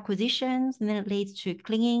acquisitions, and then it leads to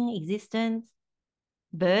clinging, existence,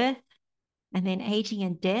 birth, and then aging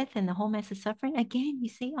and death, and the whole mess of suffering. Again, you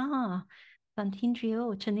see,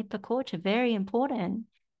 Santindriyo, Chanipakocha, very important.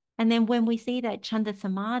 And then when we see that Chanda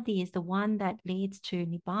Samadhi is the one that leads to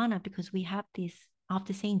Nibbana, because we have this,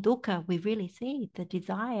 after seeing dukkha, we really see the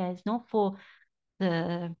desire is not for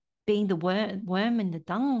the being the worm in the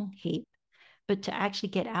dung heap, but to actually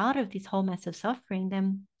get out of this whole mess of suffering,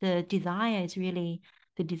 then the desire is really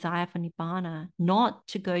the desire for Nibbana, not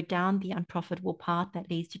to go down the unprofitable path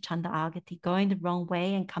that leads to Chanda Agati, going the wrong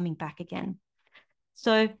way and coming back again.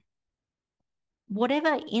 So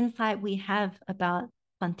whatever insight we have about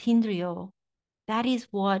Santindriyo, that is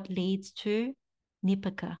what leads to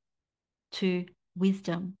Nipaka, to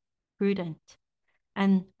wisdom, prudent.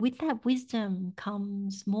 And with that wisdom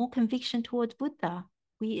comes more conviction towards Buddha.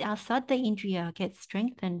 Our Saddha Indriya gets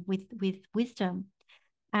strengthened with wisdom.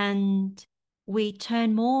 And we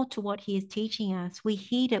turn more to what he is teaching us. We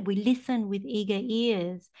heed it. We listen with eager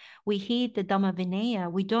ears. We heed the Dhamma Vinaya.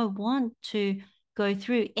 We don't want to go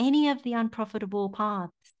through any of the unprofitable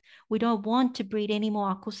paths. We don't want to breed any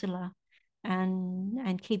more akusala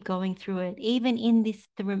and keep going through it. Even in the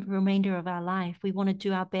remainder of our life, we want to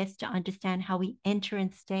do our best to understand how we enter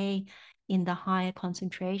and stay in the higher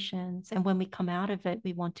concentrations. And when we come out of it,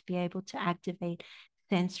 we want to be able to activate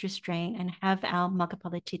sense restraint and have our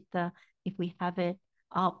Maggaphala Chitta, if we have it,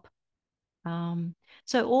 up.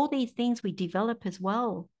 So all these things we develop as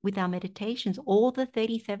well with our meditations, all the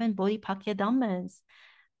 37 Bodhipakya Dhammas,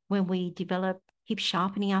 when we develop, keep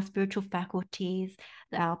sharpening our spiritual faculties,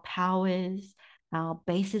 our powers, our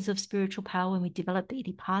bases of spiritual power, when we develop the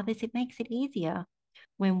Iddhipadas, it makes it easier.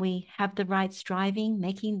 When we have the right striving,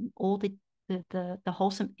 making all the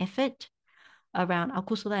wholesome effort around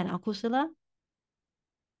akusala and akusala,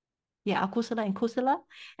 akusala and kusala.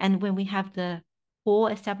 And when we have the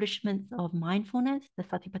 4 establishments of mindfulness, the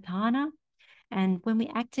satipatthana, and when we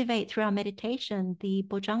activate through our meditation, the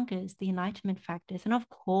bojjhangas, the enlightenment factors, and of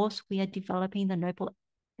course, we are developing the Noble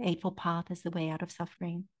Eightfold Path as the way out of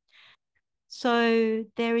suffering. So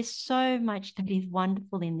there is so much that is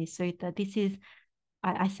wonderful in this sutta. This is,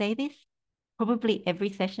 I say this probably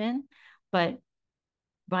every session, but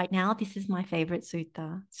right now, this is my favorite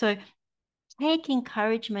sutta. So take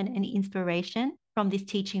encouragement and inspiration from this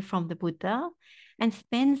teaching from the Buddha and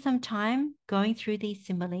spend some time going through these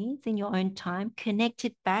similes in your own time, connect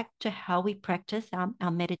it back to how we practice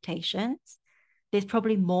our meditations. There's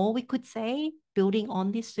probably more we could say building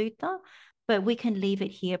on this sutta, but we can leave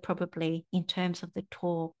it here probably in terms of the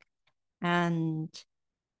talk. And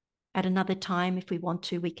at another time, if we want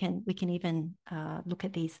to, we can even look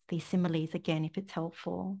at these similes again if it's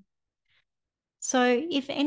helpful. So if any